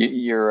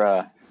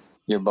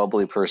 your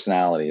bubbly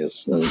personality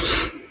is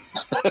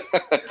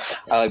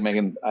I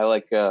like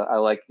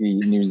the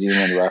New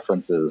Zealand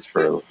references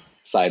for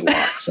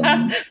sidewalks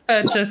and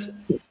just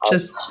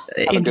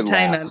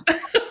entertainment. See,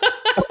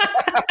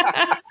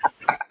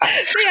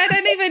 I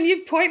don't even,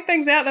 you point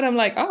things out that I'm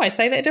like, I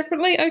say that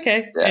differently.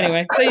 Okay. Yeah.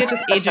 Anyway, so you're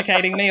just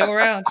educating me all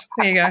around.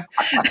 There you go.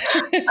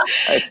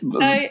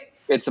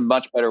 It's a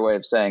much better way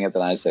of saying it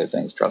than I say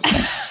things. Trust me.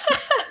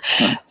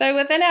 So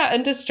within our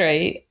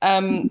industry,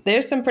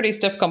 there's some pretty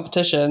stiff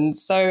competition.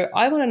 So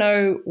I want to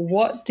know,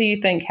 what do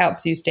you think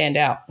helps you stand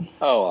out?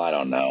 Oh, I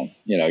don't know.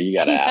 You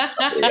got to ask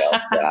somebody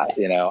else that.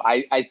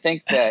 I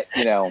think that,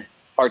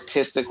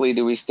 artistically,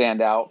 do we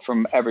stand out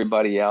from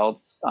everybody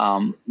else?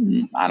 I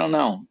don't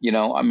know.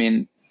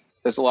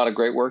 There's a lot of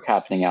great work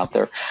happening out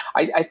there.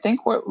 I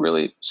think what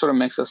really sort of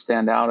makes us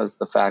stand out is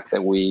the fact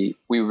that we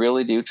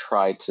really do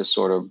try to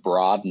sort of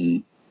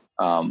broaden.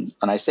 And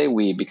I say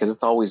we because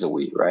it's always a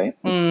we, right?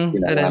 It's,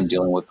 when I'm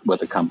dealing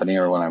with a company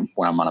or when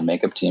I'm on a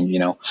makeup team,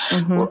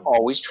 we're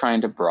always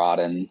trying to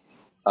broaden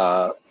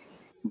our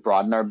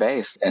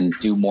base and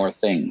do more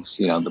things.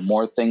 The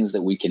more things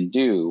that we can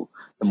do,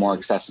 the more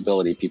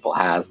accessibility people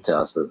have to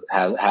us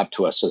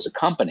as a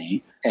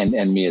company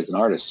and me as an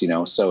artist.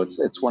 So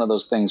it's one of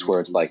those things where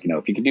it's like,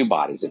 if you can do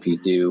bodies, if you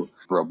do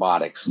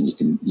robotics, and you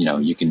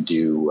can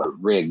do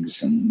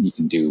rigs, and you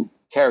can do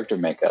character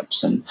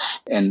makeups.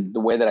 And the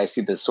way that I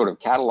see this sort of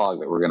catalog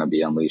that we're going to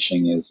be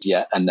unleashing is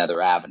yet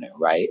another avenue,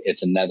 right?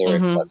 It's another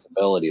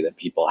accessibility that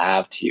people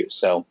have to you.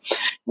 So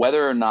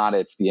whether or not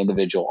it's the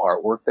individual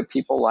artwork that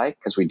people like,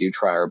 because we do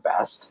try our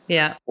best,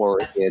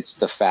 or it's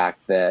the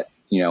fact that,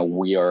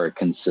 we are a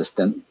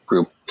consistent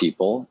group of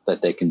people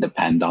that they can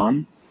depend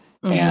on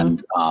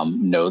and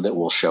know that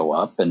we'll show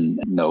up and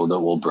know that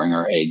we'll bring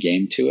our A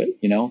game to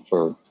it,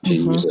 to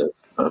use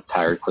a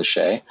tired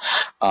cliche.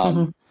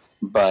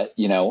 But,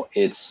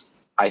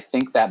 I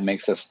think that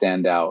makes us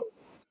stand out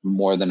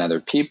more than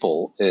other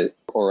people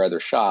or other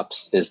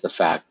shops is the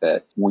fact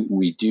that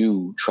we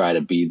do try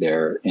to be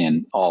there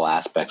in all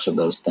aspects of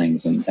those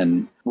things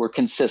and we're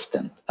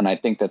consistent. And I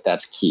think that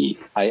that's key.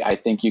 I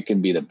think you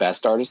can be the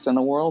best artist in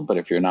the world, but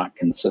if you're not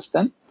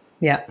consistent,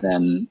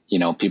 then,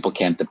 people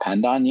can't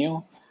depend on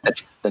you.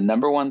 That's the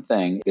number one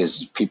thing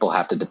is people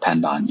have to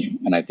depend on you.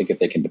 And I think if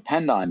they can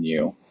depend on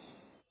you,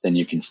 then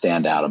you can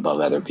stand out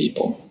above other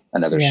people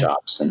and other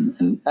shops.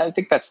 And I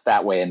think that's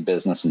that way in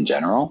business in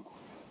general.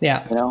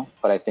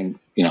 But I think,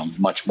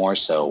 much more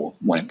so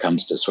when it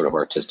comes to sort of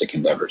artistic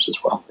endeavors as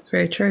well. That's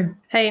very true.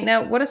 Hey,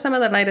 now, what are some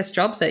of the latest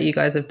jobs that you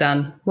guys have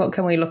done? What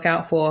can we look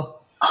out for?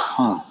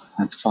 Oh,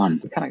 that's fun.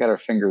 We kind of got our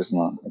fingers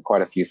in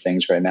quite a few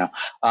things right now.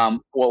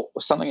 Well,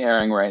 something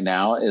airing right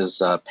now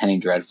is Penny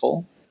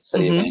Dreadful,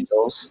 City of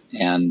Angels.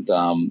 And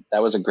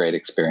that was a great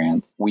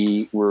experience.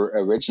 We were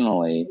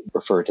originally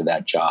referred to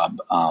that job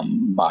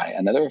by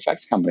another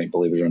effects company,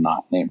 believe it or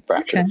not, named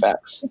Fractured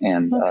Effects.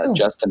 And cool.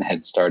 Justin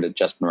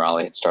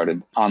Raleigh had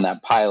started on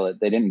that pilot.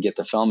 They didn't get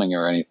the filming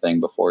or anything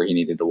before he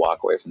needed to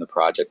walk away from the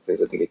project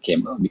because I think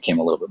it became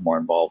a little bit more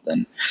involved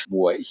than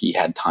what he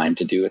had time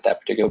to do at that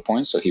particular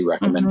point. So he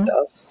recommended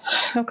us.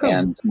 Oh, cool.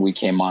 And we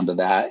came onto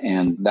that.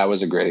 And that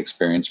was a great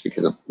experience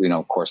because of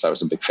course, I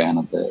was a big fan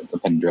of the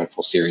Penny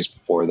Dreadful series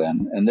before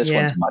then, and this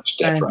one's much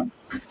different.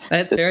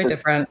 It's very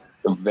different.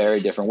 Very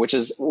different,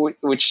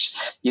 which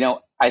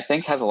I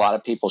think has a lot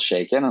of people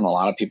shaken, and a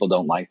lot of people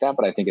don't like that.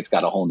 But I think it's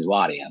got a whole new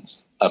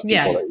audience of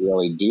people that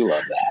really do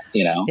love that.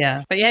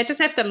 Yeah, but just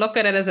have to look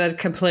at it as a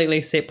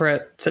completely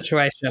separate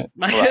situation.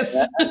 Right. That's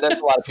a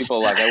lot of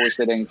people like. I wish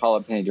they didn't call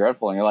it Penny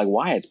Dreadful, and you're like,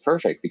 why? It's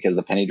perfect because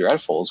the Penny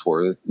Dreadfuls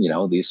were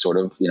these sort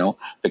of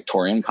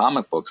Victorian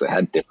comic books that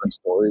had different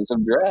stories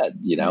of dread.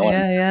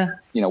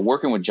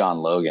 Working with John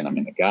Logan, I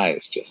mean, the guy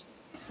is just.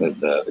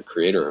 The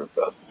creator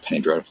of Penny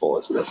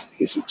Dreadful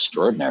he's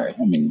extraordinary.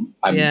 I mean,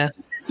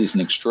 he's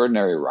an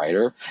extraordinary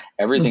writer.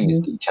 Everything is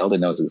detailed. He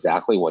knows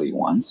exactly what he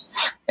wants,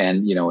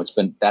 and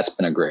that's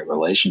been a great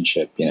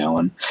relationship.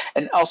 And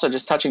also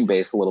just touching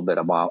base a little bit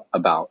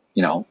about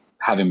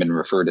having been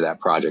referred to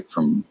that project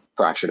from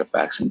Fractured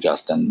Effects and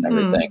Justin and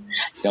everything.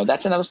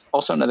 That's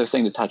also another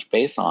thing to touch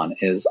base on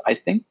is I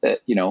think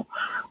that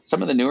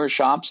some of the newer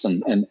shops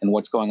and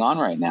what's going on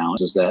right now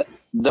is that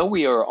though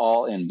we are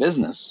all in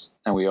business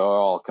and we are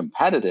all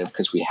competitive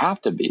because we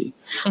have to be,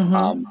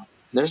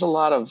 there's a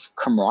lot of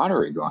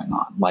camaraderie going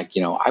on. Like,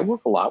 I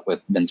work a lot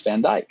with Vince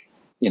Van Dyke,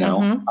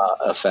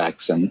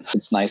 effects. And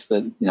it's nice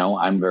that,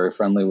 I'm very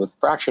friendly with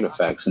Fractured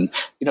Effects. And,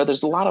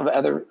 there's a lot of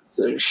other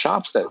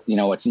shops that,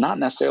 it's not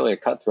necessarily a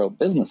cutthroat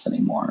business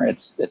anymore.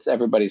 It's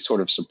everybody sort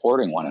of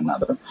supporting one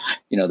another,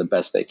 the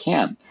best they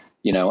can,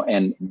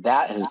 and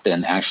that has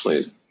been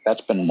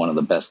that's been one of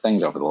the best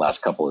things over the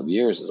last couple of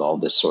years is all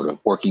this sort of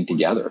working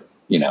together,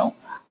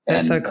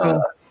 That's so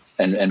cool.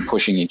 And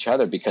pushing each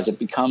other because it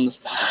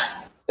becomes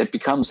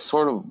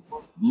sort of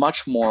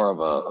much more of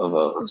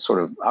a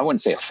sort of, I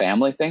wouldn't say a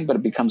family thing, but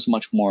it becomes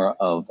much more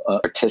of an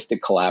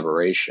artistic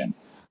collaboration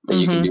that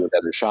you can do with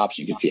other shops.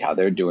 You can see how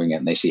they're doing it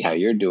and they see how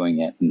you're doing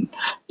it. And,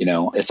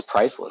 it's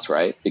priceless,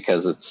 right?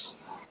 Because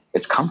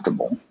it's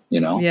comfortable,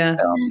 Yeah.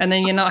 And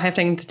then you're not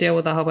having to deal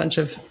with a whole bunch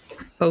of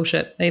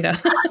bullshit either.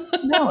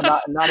 No,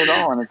 not at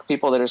all. And it's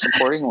people that are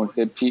supporting with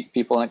good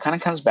people. And it kind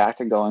of comes back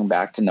to going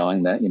back to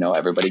knowing that,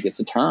 everybody gets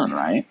a turn,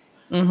 right?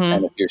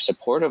 And if you're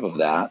supportive of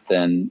that,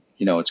 then,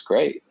 it's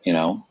great.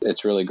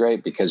 It's really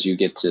great because you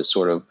get to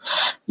sort of,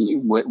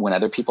 when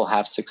other people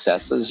have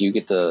successes, you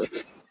get to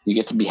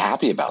be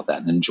happy about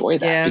that and enjoy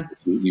that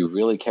because you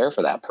really care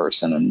for that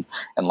person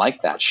and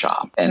like that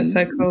shop. And that's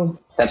so cool.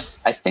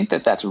 I think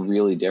that's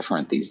really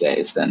different these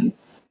days than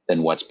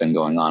what's been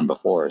going on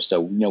before.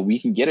 So, we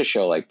can get a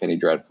show like Penny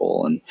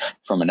Dreadful and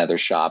from another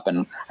shop.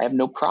 And I have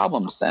no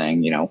problem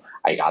saying,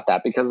 I got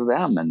that because of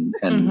them. And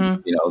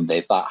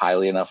they thought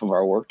highly enough of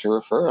our work to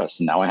refer us.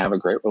 And now I have a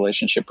great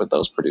relationship with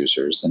those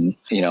producers. And,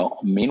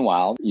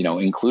 meanwhile,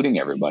 including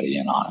everybody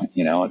in on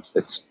it,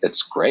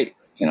 it's great.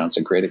 It's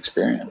a great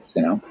experience,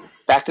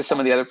 Back to some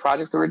of the other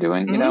projects that we're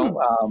doing,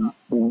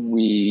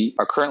 we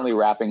are currently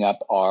wrapping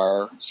up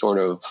our sort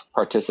of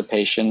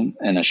participation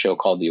in a show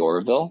called The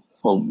Orville.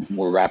 Well,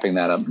 we're wrapping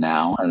that up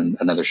now, and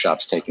another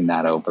shop's taking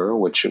that over,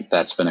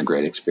 that's been a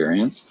great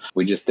experience.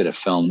 We just did a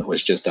film that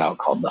was just out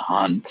called The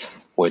Hunt,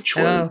 which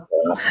was...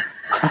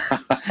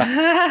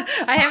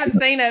 I haven't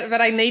seen it,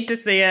 but I need to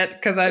see it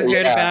because I've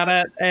heard about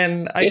it.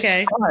 And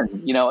okay. It's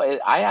fun.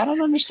 I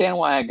don't understand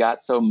why I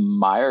got so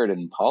mired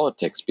in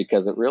politics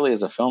because it really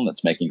is a film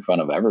that's making fun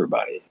of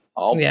everybody.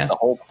 the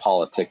whole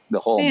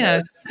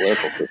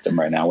political system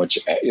right now, which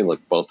you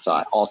look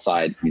all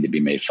sides need to be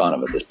made fun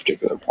of at this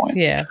particular point.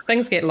 Yeah,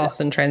 things get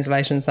lost in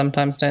translation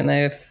sometimes, don't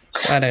they?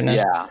 I don't know.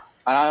 Yeah,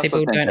 and I also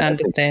people don't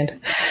understand.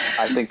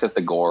 I think that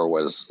the gore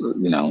was,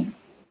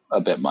 a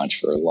bit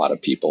much for a lot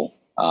of people.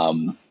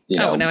 No,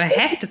 I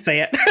have to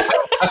say it.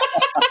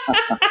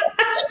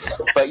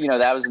 But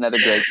that was another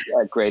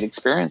great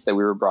experience that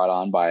we were brought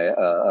on by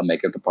a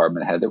makeup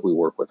department head that we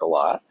work with a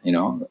lot.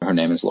 Her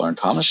name is Lauren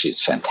Thomas.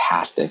 She's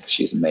fantastic.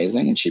 She's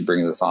amazing, and she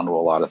brings us onto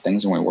a lot of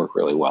things, and we work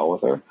really well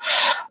with her.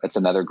 It's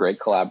another great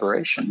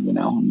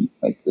collaboration.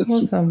 It's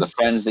awesome. The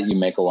friends that you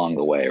make along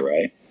the way,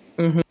 right?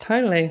 Mm-hmm.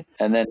 Totally.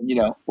 And then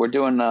we're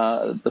doing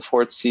the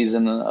fourth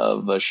season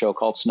of a show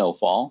called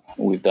Snowfall.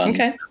 We've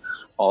done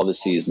all the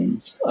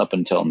seasons up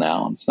until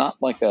now. It's not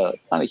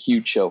a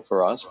huge show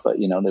for us, but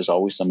there's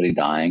always somebody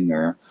dying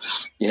or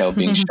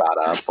being shot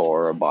up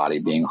or a body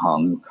being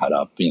hung, cut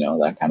up,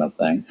 that kind of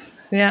thing.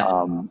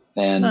 Yeah.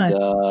 Nice.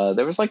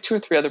 There was 2 or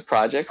 3 other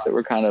projects that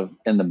we're kind of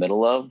in the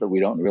middle of that we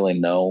don't really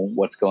know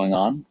what's going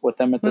on with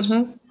them at this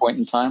point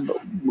in time, but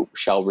we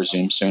shall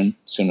resume soon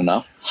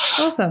enough.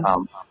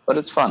 Awesome. But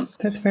it's fun.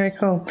 That's very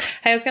cool.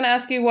 Hey, I was going to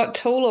ask you, what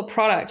tool or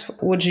product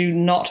would you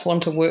not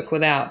want to work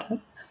without?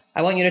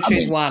 I want you to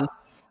choose one.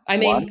 I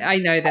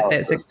know that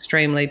that's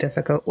extremely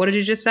difficult. What did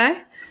you just say?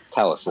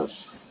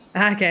 Telesis.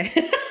 Okay.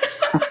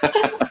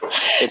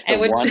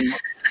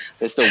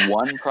 It's the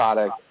one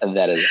product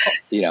that is,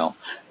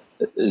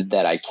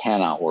 that I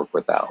cannot work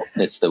without.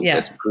 It's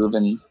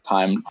proven,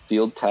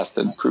 field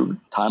tested, proven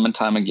time and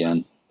time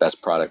again,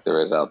 best product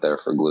there is out there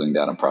for gluing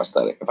down a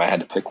prosthetic, if I had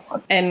to pick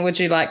one. And would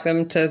you like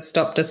them to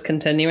stop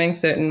discontinuing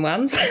certain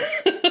ones?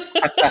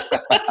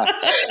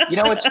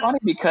 It's funny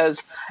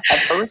because at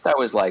first I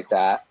was like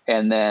that,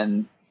 and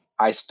then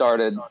I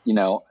started,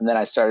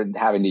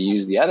 having to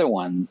use the other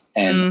ones,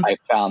 and I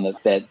found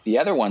that the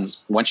other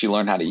ones, once you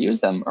learn how to use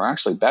them, are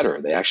actually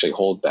better. They actually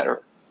hold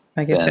better.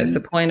 I guess that's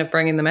the point of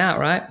bringing them out,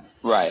 right?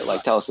 Right.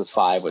 Like Telesis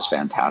 5 was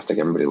fantastic.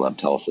 Everybody loved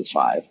Telesis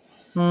 5.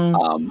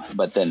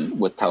 But then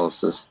with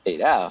Telesis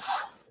 8F,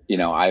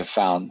 I've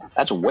found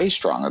that's way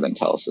stronger than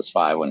Telesis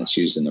 5 when it's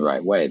used in the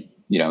right way.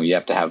 You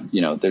have to have,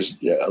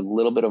 there's a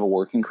little bit of a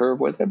working curve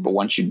with it, but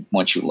once you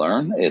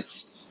learn,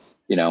 it's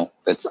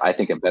I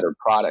think a better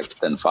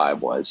product than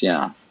 5 was.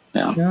 Yeah.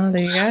 Oh,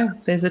 there you go.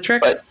 There's a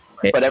trick.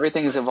 But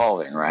everything is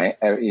evolving, right?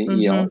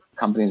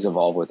 Companies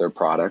evolve with their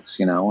products,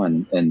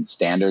 and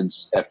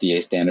standards,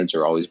 FDA standards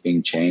are always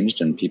being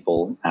changed, and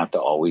people have to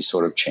always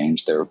sort of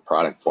change their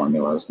product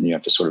formulas, and you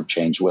have to sort of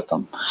change with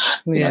them.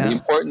 The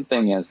important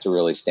thing is to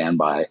really stand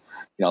by,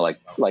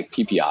 like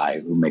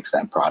PPI, who makes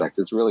that product,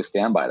 is really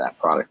stand by that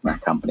product and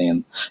that company,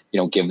 and,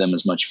 give them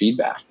as much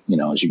feedback,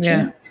 as you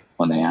can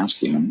when they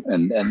ask you.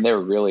 And they're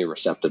really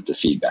receptive to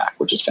feedback,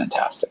 which is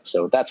fantastic.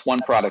 So that's one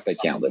product I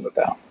can't live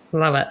without.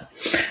 Love it.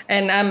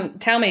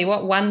 And tell me,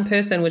 what one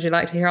person would you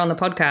like to hear on the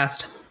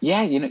podcast?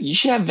 Yeah, you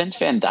should have Vince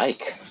Van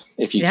Dyke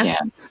if you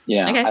can.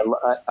 Yeah, okay.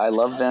 I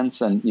love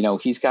Vince, and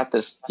he's got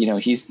this.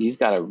 He's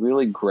got a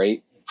really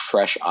great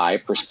fresh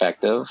eye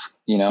perspective.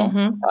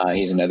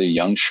 He's another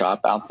young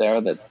shop out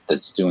there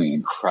that's doing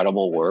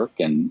incredible work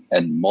and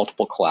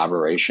multiple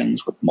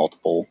collaborations with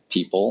multiple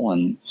people.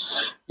 And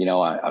I'm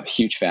a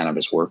huge fan of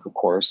his work, of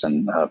course,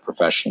 and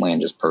professionally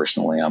and just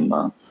personally,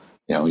 I'm.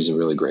 He's a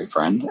really great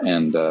friend,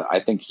 and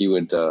I think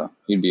he'd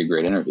be a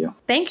great interview.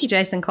 Thank you,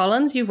 Jason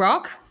Collins. You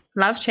rock.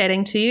 Love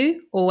chatting to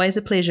you. Always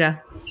a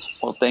pleasure.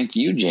 Well, thank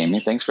you,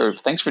 Jamie. Thanks for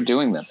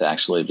doing this,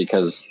 actually,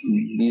 because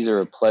these are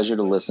a pleasure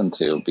to listen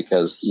to,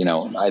 because,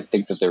 I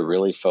think that they're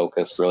really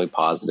focused, really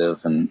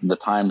positive, and the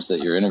times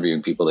that you're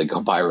interviewing people, they go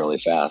by really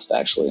fast,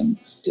 actually. And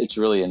it's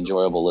really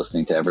enjoyable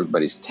listening to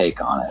everybody's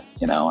take on it,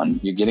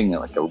 and you're getting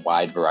a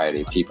wide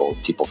variety of people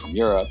from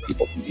Europe,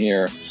 people from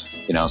here.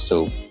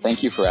 So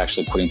thank you for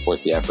actually putting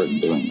forth the effort in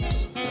doing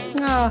this.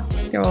 Oh,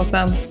 you're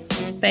awesome.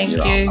 Thank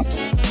you. Awesome.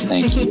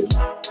 Thank you.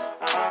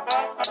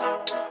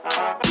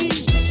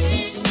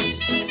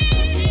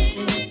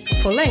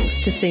 For links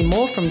to see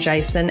more from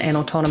Jason and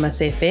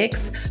Autonomous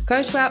FX,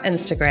 go to our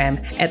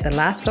Instagram at The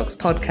Last Looks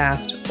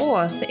Podcast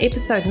or the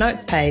episode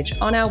notes page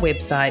on our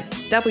website,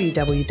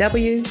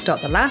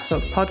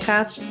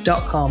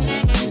 www.thelastlookspodcast.com.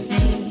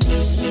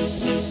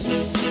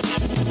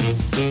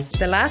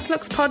 The Last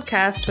Looks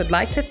Podcast would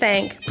like to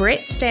thank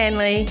Brett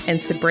Stanley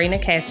and Sabrina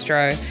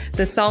Castro.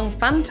 The song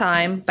Fun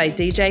Time by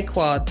DJ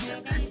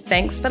Quads.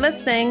 Thanks for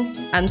listening.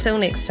 Until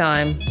next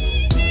time.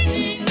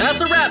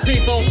 That's a wrap,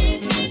 people.